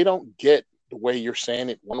 Well, if they don't get the way you're saying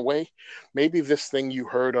it one way, maybe this thing you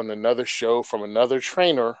heard on another show from another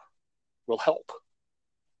trainer will help.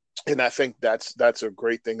 And I think that's a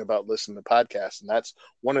great thing about listening to podcasts, and that's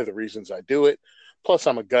one of the reasons I do it. Plus,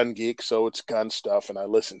 I'm a gun geek, so it's gun stuff, and I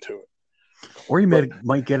listen to it. Or you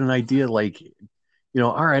might get an idea like,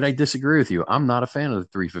 all right, I disagree with you. I'm not a fan of the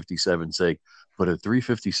 357 SIG, but a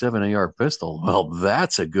 357 AR pistol, well,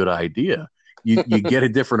 that's a good idea. You get a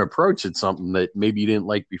different approach at something that maybe you didn't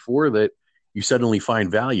like before that you suddenly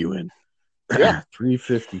find value in. Yeah.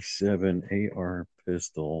 357 AR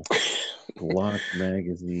pistol, Glock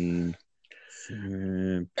magazine,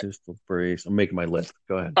 pistol brace. I'm making my list.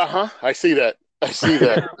 Go ahead. I see that.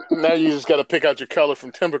 Now you just got to pick out your color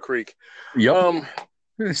from Timber Creek. Yep.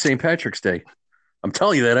 St. Patrick's Day. I'm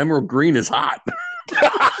telling you, that emerald green is hot.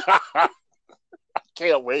 I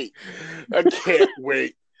can't wait.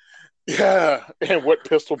 Yeah, and what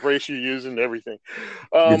pistol brace you use and everything.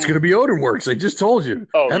 It's going to be Odin Works. I just told you.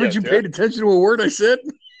 Haven't you paid attention to a word I said?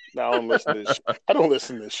 No, I don't listen to this. I don't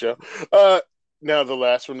listen to this show. Now, the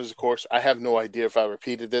last one is, of course, I have no idea if I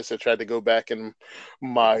repeated this. I tried to go back in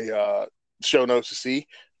my show notes to see.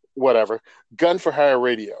 Whatever. Gun for Hire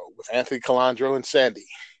Radio with Anthony Calandro and Sandy.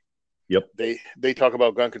 Yep. They talk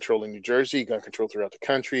about gun control in New Jersey, gun control throughout the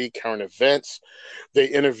country, current events. They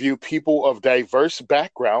interview people of diverse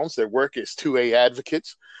backgrounds that work as 2A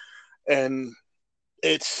advocates. And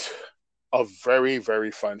it's a very,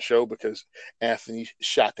 very fun show because Anthony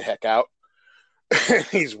shot the heck out.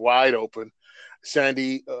 He's wide open.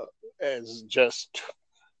 Sandy is just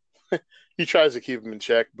he tries to keep him in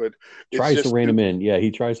check, but tries to rein him in. Yeah, he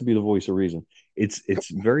tries to be the voice of reason. It's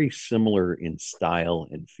very similar in style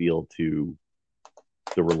and feel to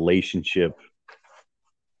the relationship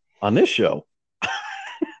on this show.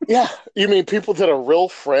 Yeah, you mean people that are real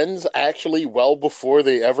friends actually well before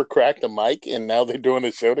they ever cracked a mic, and now they're doing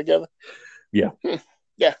a show together? Yeah.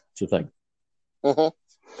 Yeah. It's a thing.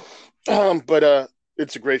 But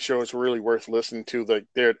it's a great show. It's really worth listening to. Like,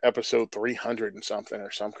 they're at episode 300 and something or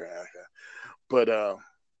something like that. But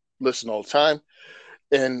listen all the time,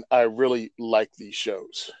 and I really like these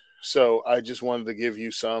shows. So I just wanted to give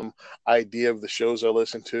you some idea of the shows I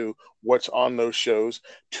listen to, what's on those shows.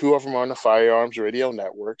 2 of them are on the Firearms Radio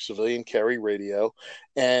Network, Civilian Carry Radio,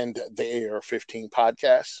 and the AR-15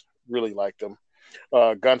 podcast. Really like them.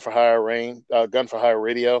 Gun for Hire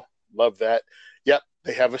Radio. Love that. Yep,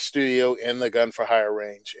 they have a studio in the Gun for Hire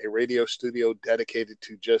range, a radio studio dedicated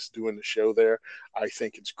to just doing the show there. I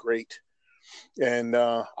think it's great. And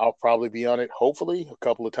I'll probably be on it, hopefully, a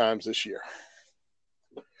couple of times this year.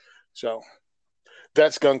 So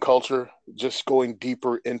that's gun culture, just going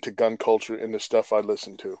deeper into gun culture and the stuff I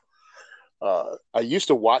listen to. I used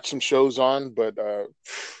to watch some shows on, but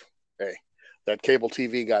hey, that cable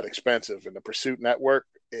TV got expensive, and the Pursuit Network,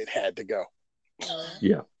 it had to go.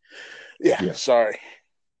 Yeah. Sorry.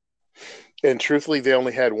 And truthfully, they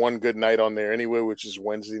only had one good night on there anyway, which is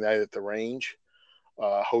Wednesday night at the range,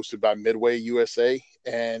 hosted by Midway USA,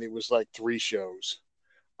 and it was like 3 shows.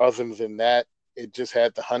 Other than that, it just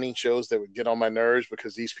had the hunting shows that would get on my nerves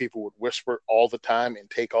because these people would whisper all the time and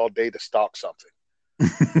take all day to stalk something.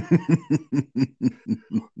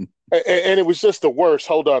 And it was just the worst.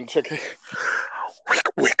 Hold on, check it.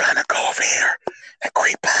 We're gonna go over here and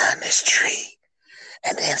creep behind this tree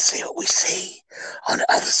and then see what we see on the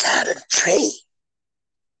other side of the tree.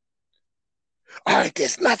 All right,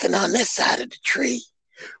 there's nothing on this side of the tree.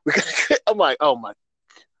 I'm like, oh my.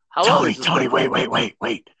 Tony,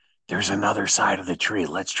 wait. There's another side of the tree.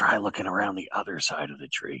 Let's try looking around the other side of the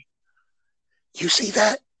tree. You see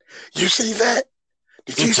that? Did you see that?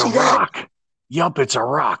 It's a rock. Yup, it's a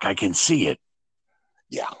rock. I can see it.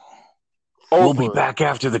 Yeah. We'll be back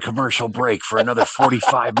after the commercial break for another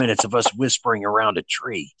 45 minutes of us whispering around a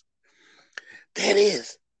tree. There it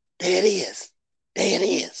is.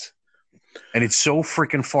 And it's so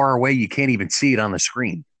freaking far away, you can't even see it on the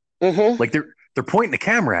screen. Mm-hmm. Like they're pointing the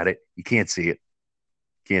camera at it. You can't see it.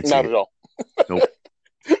 Not at all. Nope.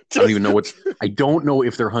 I don't even know I don't know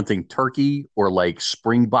if they're hunting turkey or like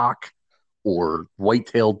springbok or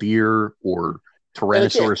white-tailed deer or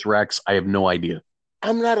Tyrannosaurus Rex. I have no idea.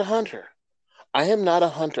 I'm not a hunter. I am not a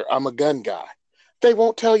hunter. I'm a gun guy. They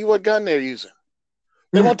won't tell you what gun they're using.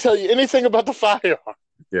 They won't tell you anything about the firearm.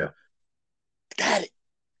 Yeah. Got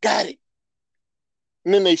it.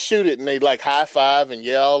 And then they shoot it and they like high five and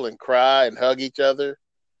yell and cry and hug each other.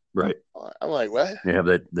 Right. I'm like, what? They have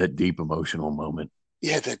that deep emotional moment.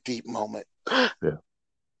 Yeah, that deep moment. Yeah.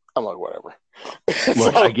 I'm like, whatever.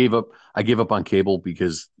 Look, I gave up on cable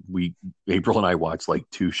because April and I watched like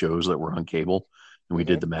 2 shows that were on cable, and we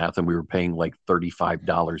did the math, and we were paying like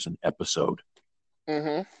 $35 an episode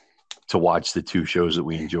to watch the 2 shows that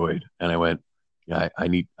we enjoyed. And I went, yeah, I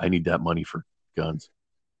need that money for guns.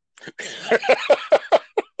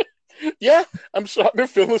 Yeah, I'm starting to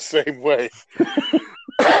feel the same way.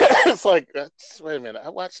 It's like, wait a minute, I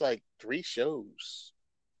watched like 3 shows.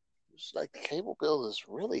 It's like the cable bill is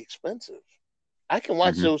really expensive. I can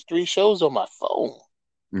watch those 3 shows on my phone.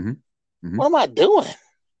 What am I doing?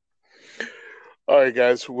 All right,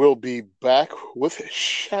 guys, we'll be back with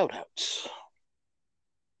shout-outs.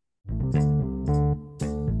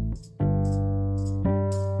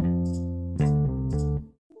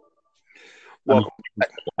 Welcome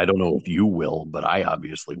back. I don't know if you will, but I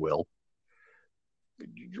obviously will.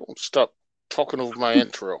 You won't stop talking over my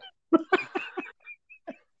intro.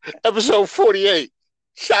 Episode 48,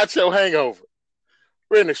 Shot Show Hangover.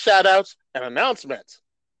 We're in the shout-outs and announcements.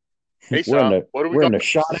 Hey, Sean, what are we We're in a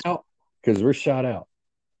shout-out because we're shot out.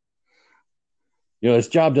 You know, this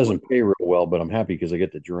job doesn't pay real well, but I'm happy because I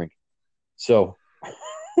get to drink. So,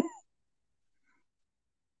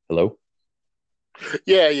 hello?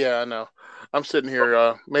 Yeah, I know. I'm sitting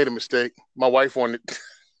here. Made a mistake. My wife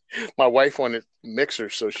wanted mixer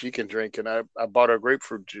so she can drink, and I bought her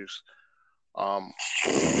grapefruit juice. Um,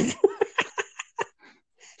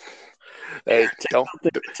 hey, don't.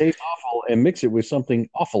 Something that tastes awful and mix it with something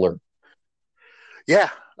awfuler. Yeah.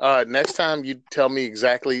 Next time you tell me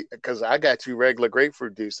exactly, because I got you regular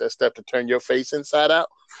grapefruit juice. That stuff to turn your face inside out.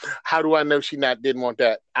 How do I know she didn't want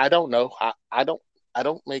that? I don't know. I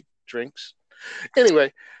don't make drinks.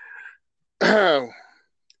 Anyway,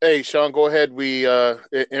 hey Sean, go ahead. We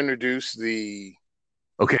introduce the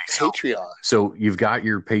Okay, Patreon. so you've got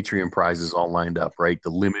your Patreon prizes all lined up, right?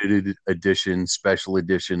 The limited edition, special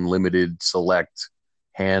edition, limited, select,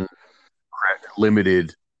 hand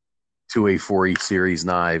limited 2A4E series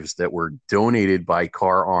knives that were donated by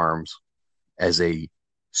Car Arms as a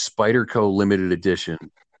Spyderco limited edition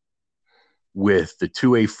with the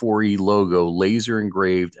 2A4E logo laser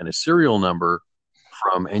engraved and a serial number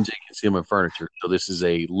from NJ Concealment Furniture. So this is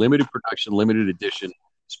a limited production, limited edition,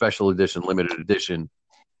 special edition, limited edition.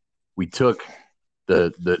 We took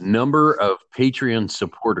the number of Patreon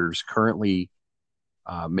supporters currently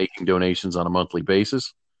making donations on a monthly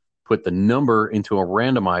basis, put the number into a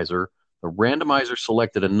randomizer. The randomizer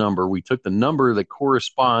selected a number. We took the number that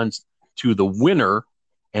corresponds to the winner,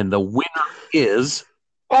 and the winner is...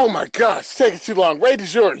 Oh my gosh, it's taking too long. Ray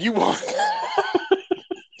DeJour, you won.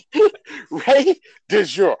 Ray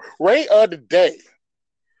DeJour, Ray of the day.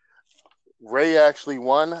 Ray actually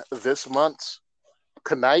won this month's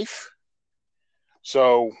knife.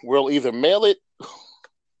 So we'll either mail it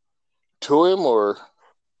to him or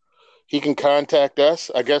he can contact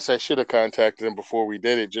us. I guess I should have contacted him before we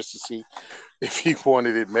did it just to see if he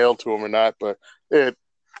wanted it mailed to him or not, but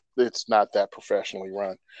it's not that professionally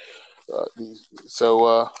run.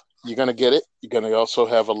 So you're going to get it. You're going to also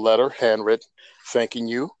have a letter handwritten thanking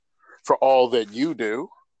you for all that you do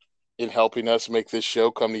in helping us make this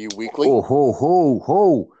show come to you weekly. Oh, ho, ho,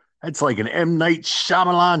 ho. That's like an M. Night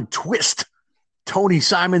Shyamalan twist. Tony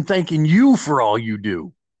Simon thanking you for all you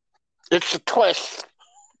do. It's a twist.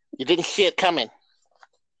 You didn't see it coming.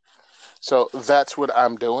 So that's what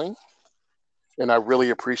I'm doing. And I really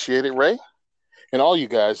appreciate it, Ray. And all you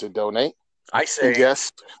guys that donate. I say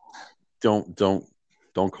yes. Don't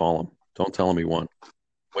call him. Don't tell him he won.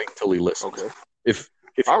 Wait until he listens. Okay. If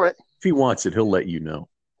all right. If he wants it, he'll let you know.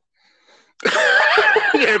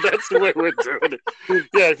 Yeah, that's the way we're doing it.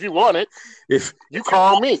 Yeah, if you want it, if you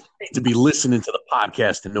call me. To be listening to the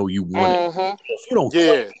podcast to know you won it. If you don't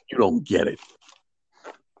get it, you don't get it.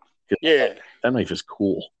 Yeah. That knife is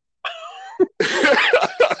cool.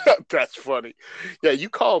 That's funny. Yeah, you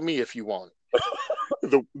call me if you want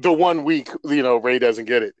it. The 1 week, Ray doesn't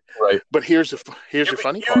get it. Right. But here's the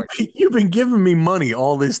funny part. You've been giving me money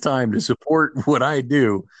all this time to support what I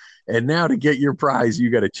do, and now to get your prize,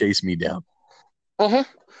 you got to chase me down.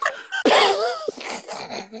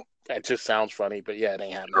 That just sounds funny, but yeah, it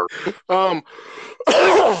ain't happening.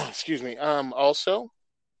 Excuse me. Also,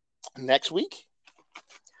 next week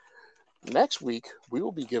we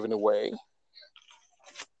will be giving away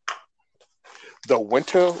the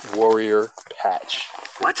Winter Warrior patch.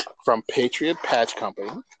 What? From Patriot Patch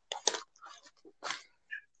Company.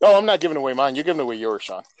 Oh, I'm not giving away mine. You're giving away yours,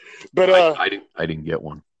 Sean. But I didn't get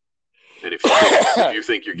one. And if you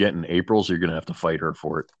think you're getting April's, you're gonna have to fight her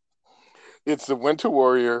for it. It's the Winter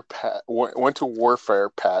Warrior Winter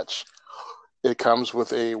Warfare patch. It comes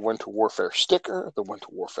with a Winter Warfare sticker, the Winter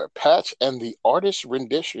Warfare patch, and the artist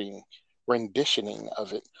renditioning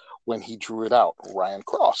of it when he drew it out, Ryan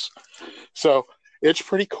Cross. So it's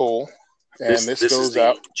pretty cool. And this goes is the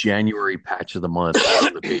out January patch of the month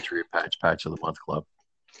from the Patriot Patch of the Month Club.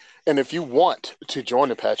 And if you want to join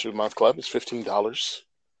the Patch of the Month Club, it's $15.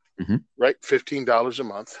 Mm-hmm. Right? $15 a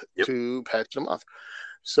month to Patch of the Month.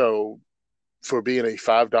 So for being a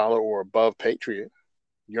 $5 or above Patriot,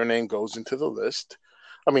 your name goes into the list.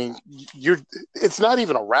 I mean, it's not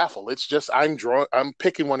even a raffle. It's just I'm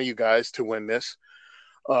picking one of you guys to win this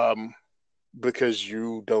because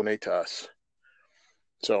you donate to us.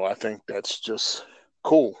 So I think that's just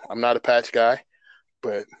cool. I'm not a patch guy,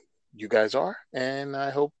 but you guys are, and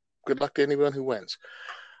I hope good luck to anyone who wins.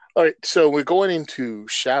 All right, so we're going into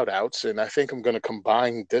shout-outs, and I think I'm going to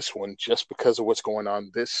combine this one just because of what's going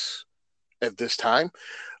on at this time.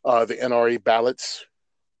 The NRA ballots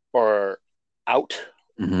are out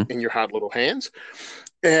in your hot little hands.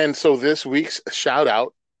 And so this week's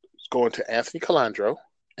shout-out is going to Anthony Calandro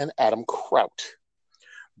and Adam Kraut.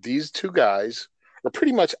 These two guys are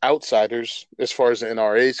pretty much outsiders as far as the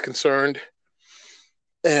NRA is concerned.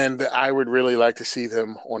 And I would really like to see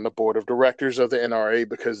them on the board of directors of the NRA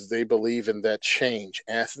because they believe in that change.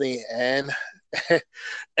 Anthony and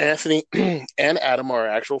Anthony and Adam are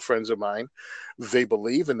actual friends of mine. They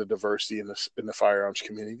believe in the diversity in the firearms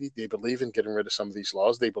community. They believe in getting rid of some of these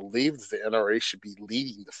laws. They believe the NRA should be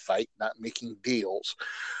leading the fight, not making deals.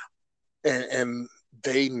 And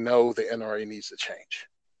they know the NRA needs to change.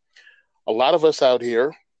 A lot of us out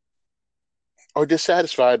here are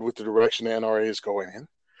dissatisfied with the direction the NRA is going in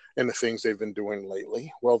and the things they've been doing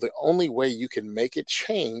lately. Well, the only way you can make it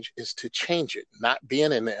change is to change it. Not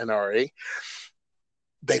being in the NRA,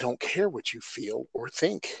 they don't care what you feel or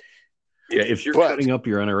think. Yeah, if you're cutting up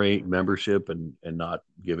your NRA membership and not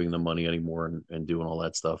giving them money anymore and doing all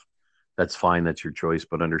that stuff, that's fine. That's your choice.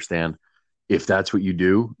 But understand, if that's what you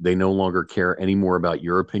do, they no longer care any more about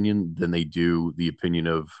your opinion than they do the opinion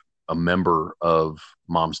of a member of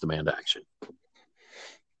Moms Demand Action.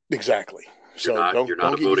 Exactly. So you're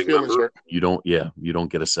not a voting member. You don't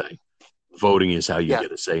get a say. Voting is how you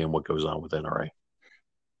get a say in what goes on with NRA.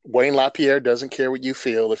 Wayne LaPierre doesn't care what you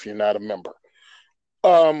feel if you're not a member.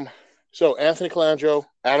 So Anthony Colandro,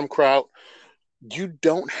 Adam Kraut, you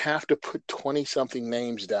don't have to put 20-something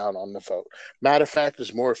names down on the vote. Matter of fact,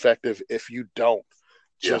 it's more effective if you don't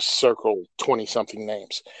just circle 20-something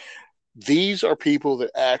names. These are people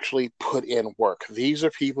that actually put in work. These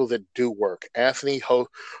are people that do work. Anthony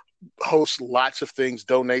hosts lots of things,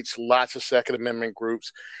 donates lots of Second Amendment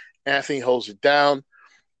groups. Anthony holds it down.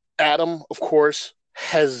 Adam, of course,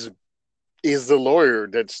 is the lawyer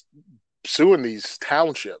that's suing these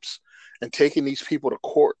townships and taking these people to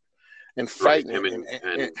court and fighting. Right.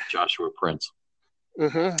 And Joshua Prince.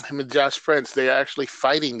 Him and Josh Prince, they're actually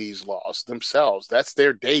fighting these laws themselves. That's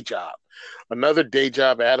their day job. Another day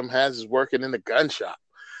job Adam has is working in the gun shop.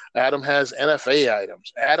 Adam has NFA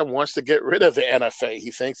items. Adam wants to get rid of the NFA.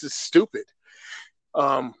 He thinks it's stupid.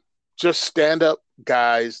 Just stand up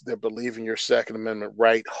guys that believe in your Second Amendment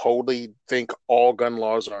right, wholly think all gun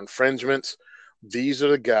laws are infringements. These are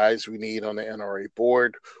the guys we need on the NRA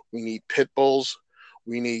board. We need pit bulls.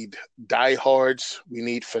 We need diehards. We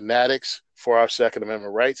need fanatics for our Second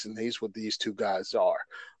Amendment rights, and these what these two guys are.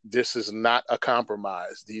 This is not a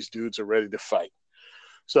compromise. These dudes are ready to fight.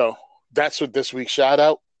 So that's what this week's shout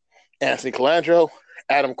out. Anthony Colandro,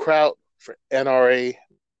 Adam Kraut for NRA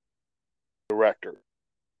Director.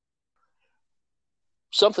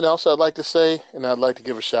 Something else I'd like to say, and I'd like to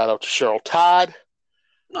give a shout out to Cheryl Todd.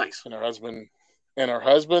 Nice. And her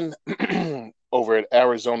husband over at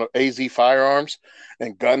Arizona AZ Firearms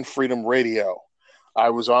and Gun Freedom Radio. I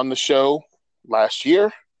was on the show last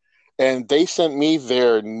year, and they sent me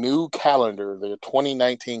their new calendar, their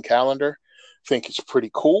 2019 calendar. I think it's pretty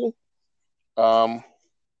cool.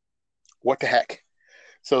 What the heck?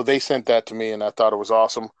 So they sent that to me, and I thought it was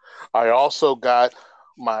awesome. I also got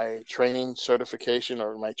my training certification,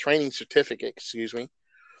 or my training certificate,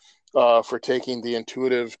 for taking the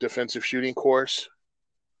intuitive defensive shooting course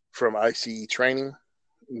from ICE training.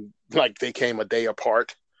 Like, they came a day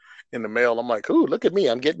apart in the mail. I'm like, ooh, look at me.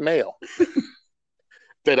 I'm getting mail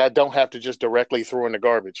that I don't have to just directly throw in the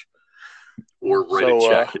garbage. Or write a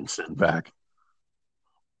check and send back.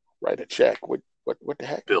 Write a check. What the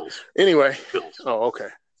heck? Bills. Anyway. Bills. Oh, okay.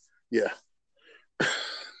 Yeah.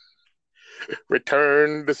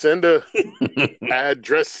 Return the sender.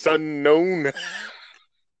 Address unknown.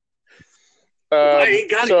 I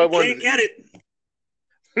ain't got it. You can't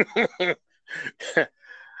get it.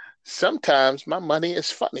 Sometimes my money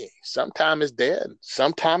is funny. Sometimes it's dead.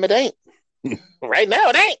 Sometimes it ain't. Right now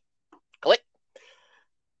it ain't. Click.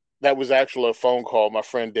 That was actually a phone call my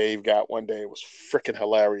friend Dave got one day. It was freaking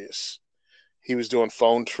hilarious. He was doing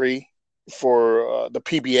phone tree for the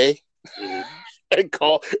PBA and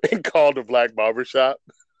called the Black Barbershop.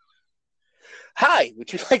 Hi,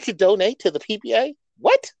 would you like to donate to the PBA?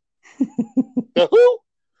 What? The who?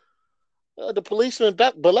 The Policeman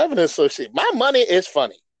Benevolent Association. My money is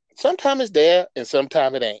funny. Sometimes it's there and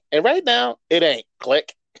sometimes it ain't. And right now, it ain't.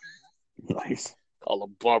 Click. Nice. Call a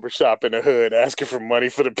barbershop in the hood asking for money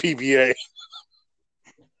for the PBA.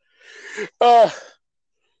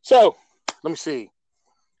 So, let me see.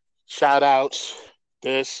 Shout outs.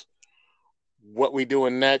 What we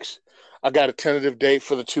doing next. I got a tentative date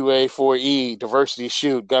for the 2A, 4E Diversity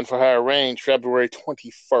Shoot Gun for Hire Range, February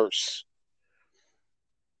 21st.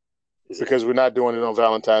 Because we're not doing it on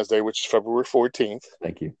Valentine's Day, which is February 14th.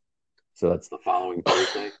 Thank you. So that's the following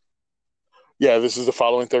Thursday? Yeah, this is the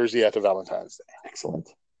following Thursday after Valentine's Day. Excellent.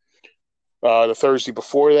 The Thursday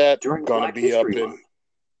before that, going to be up in...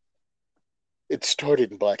 It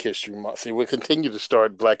started in Black History Month. It will continue to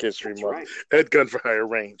start Black History Month at Gun for Hire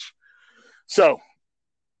Range. So,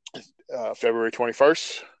 February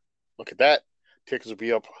 21st, look at that. Tickets will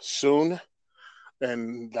be up soon.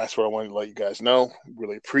 And that's what I wanted to let you guys know.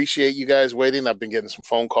 Really appreciate you guys waiting. I've been getting some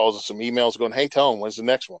phone calls and some emails going, hey, Tone, when's the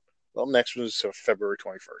next one? Well, next one is February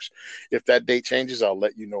 21st. If that date changes, I'll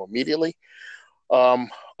let you know immediately.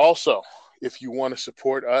 Also, if you want to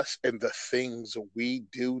support us and the things we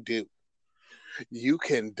do, you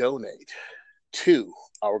can donate to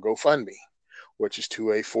our GoFundMe, which is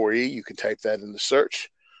 2A4E. You can type that in the search.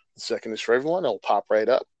 The second is for everyone. It'll pop right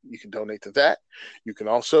up. You can donate to that. You can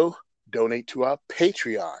also donate to our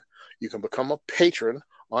Patreon. You can become a patron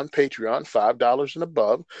on Patreon, $5 and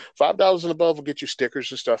above. $5 and above will get you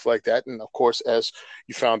stickers and stuff like that. And of course, as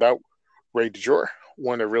you found out, Ray DeJour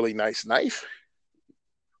won a really nice knife.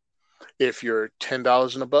 If you're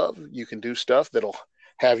 $10 and above, you can do stuff that'll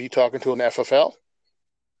have you talking to an FFL.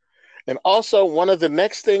 And also, one of the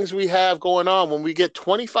next things we have going on, when we get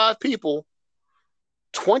 25 people,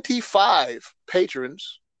 25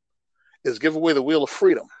 patrons, is give away the Wheel of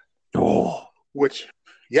Freedom. Oh, which,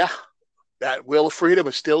 yeah, that Wheel of Freedom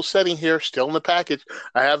is still sitting here, still in the package.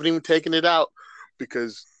 I haven't even taken it out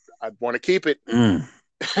because I want to keep it. And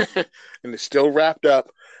it's still wrapped up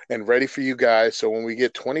and ready for you guys. So when we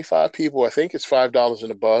get 25 people, I think it's $5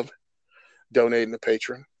 and above donating to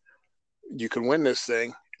Patreon, you can win this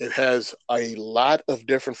thing. It has a lot of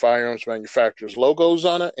different firearms manufacturers' logos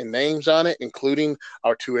on it and names on it, including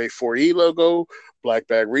our 2A4E logo, Black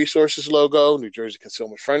Bag Resources logo, New Jersey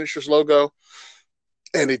Concealment Furniture's logo.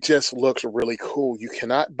 And it just looks really cool. You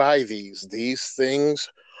cannot buy these. These things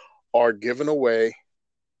are given away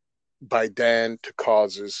by Dan to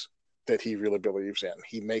causes that he really believes in.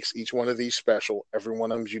 He makes each one of these special. Every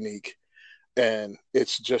one of them is unique. And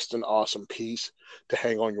it's just an awesome piece to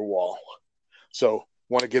hang on your wall. So,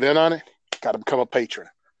 want to get in on it? Got to become a patron.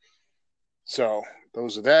 So,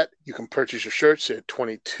 those are that. You can purchase your shirts at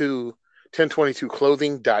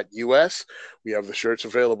 1022clothing.us. We have the shirts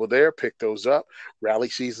available there. Pick those up. Rally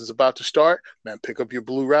season's about to start. Man, pick up your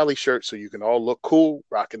blue rally shirt so you can all look cool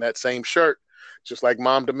rocking that same shirt. Just like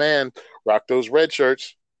Mom Demand, rock those red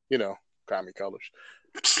shirts, commie colors.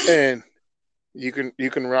 And you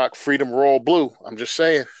can rock Freedom Royal Blue. I'm just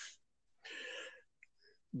saying.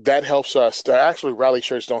 That helps us. Actually, rally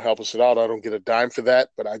shirts don't help us at all. I don't get a dime for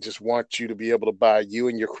that, but I just want you to be able to buy you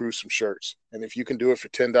and your crew some shirts. And if you can do it for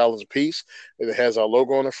 $10 a piece, it has our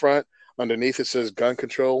logo on the front. Underneath it says gun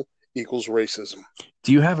control equals racism.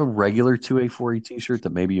 Do you have a regular 2A4E t-shirt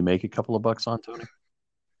that maybe you make a couple of bucks on, Tony?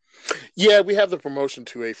 Yeah, we have the promotion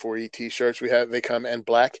 2A4E t-shirts. They come in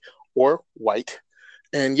black or white.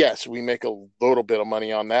 And yes, we make a little bit of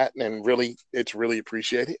money on that, and really, it's really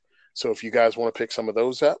appreciated. So if you guys want to pick some of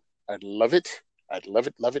those up, I'd love it. I'd love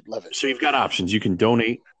it, love it, love it. So you've got options. You can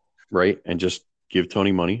donate, right, and just give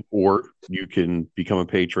Tony money, or you can become a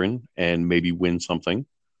patron and maybe win something,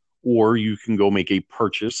 or you can go make a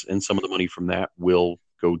purchase, and some of the money from that will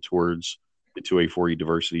go towards the 2A4E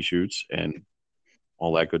diversity shoots and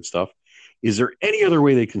all that good stuff. Is there any other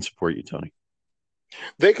way they can support you, Tony?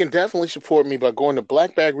 They can definitely support me by going to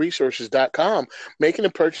blackbagresources.com, making a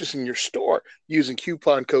purchase in your store using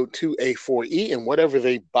coupon code 2A4E, and whatever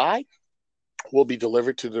they buy will be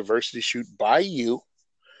delivered to the diversity shoot by you,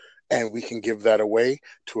 and we can give that away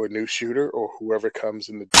to a new shooter or whoever comes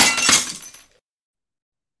in the...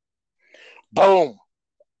 Boom!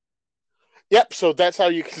 Yep, so that's how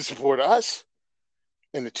you can support us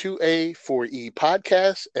in the 2A4E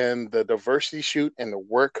podcast and the diversity shoot and the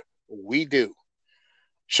work we do.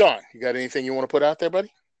 Sean, you got anything you want to put out there, buddy?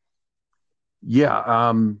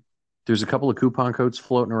 Yeah, there's a couple of coupon codes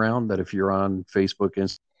floating around that if you're on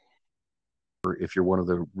Facebook, or if you're one of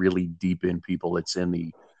the really deep in people that's in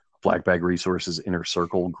the Black Bag Resources Inner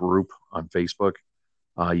Circle group on Facebook,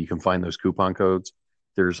 you can find those coupon codes.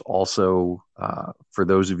 There's also, for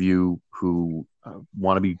those of you who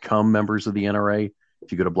want to become members of the NRA,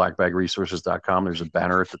 if you go to blackbagresources.com, there's a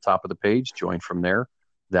banner at the top of the page. Join from there.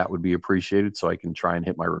 That would be appreciated so I can try and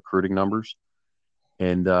hit my recruiting numbers.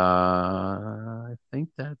 And I think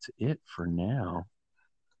that's it for now.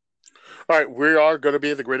 All right, we are going to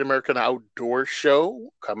be at the Great American Outdoor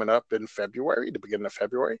Show coming up in February, the beginning of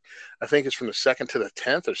February. I think it's from the 2nd to the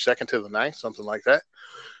 10th or 2nd to the 9th, something like that.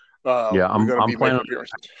 Yeah, I'm planning.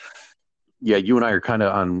 Yeah, you and I are kind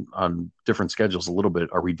of on different schedules a little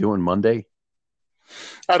bit. Are we doing Monday?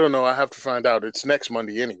 I don't know. I have to find out. It's next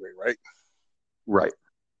Monday anyway, right? Right.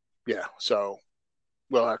 Yeah, so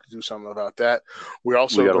we'll have to do something about that. We're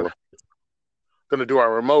also going to do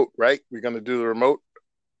our remote, right? We're going to do the remote.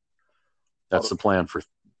 That's the plan for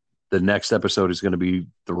the next episode is going to be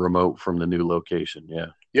the remote from the new location. Yeah.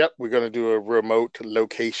 Yep, we're going to do a remote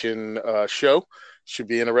location show. Should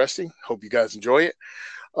be interesting. Hope you guys enjoy it.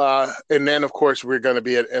 And then, of course, we're going to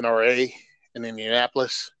be at NRA in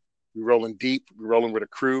Indianapolis. We're rolling deep. We're rolling with a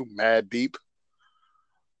crew, mad deep.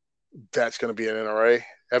 That's going to be an NRA.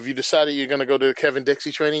 Have you decided you're going to go to the Kevin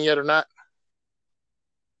Dixie training yet or not?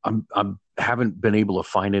 I'm haven't been able to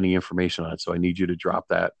find any information on it, so I need you to drop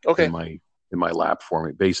that Okay. in my lap for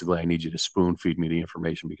me. Basically, I need you to spoon feed me the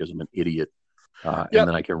information because I'm an idiot, Yep. and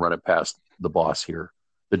then I can run it past the boss here.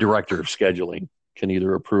 The director of scheduling can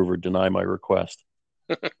either approve or deny my request.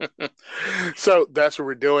 So that's what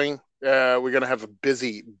we're doing. We're going to have a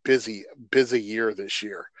busy year this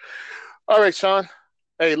year. All right, Sean.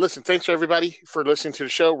 Hey, listen, thanks for everybody for listening to the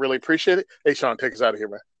show. Really appreciate it. Hey, Sean, take us out of here,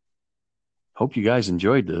 man. Hope you guys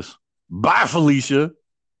enjoyed this. Bye, Felicia.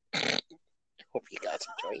 Hope you guys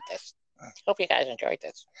enjoyed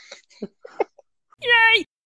this.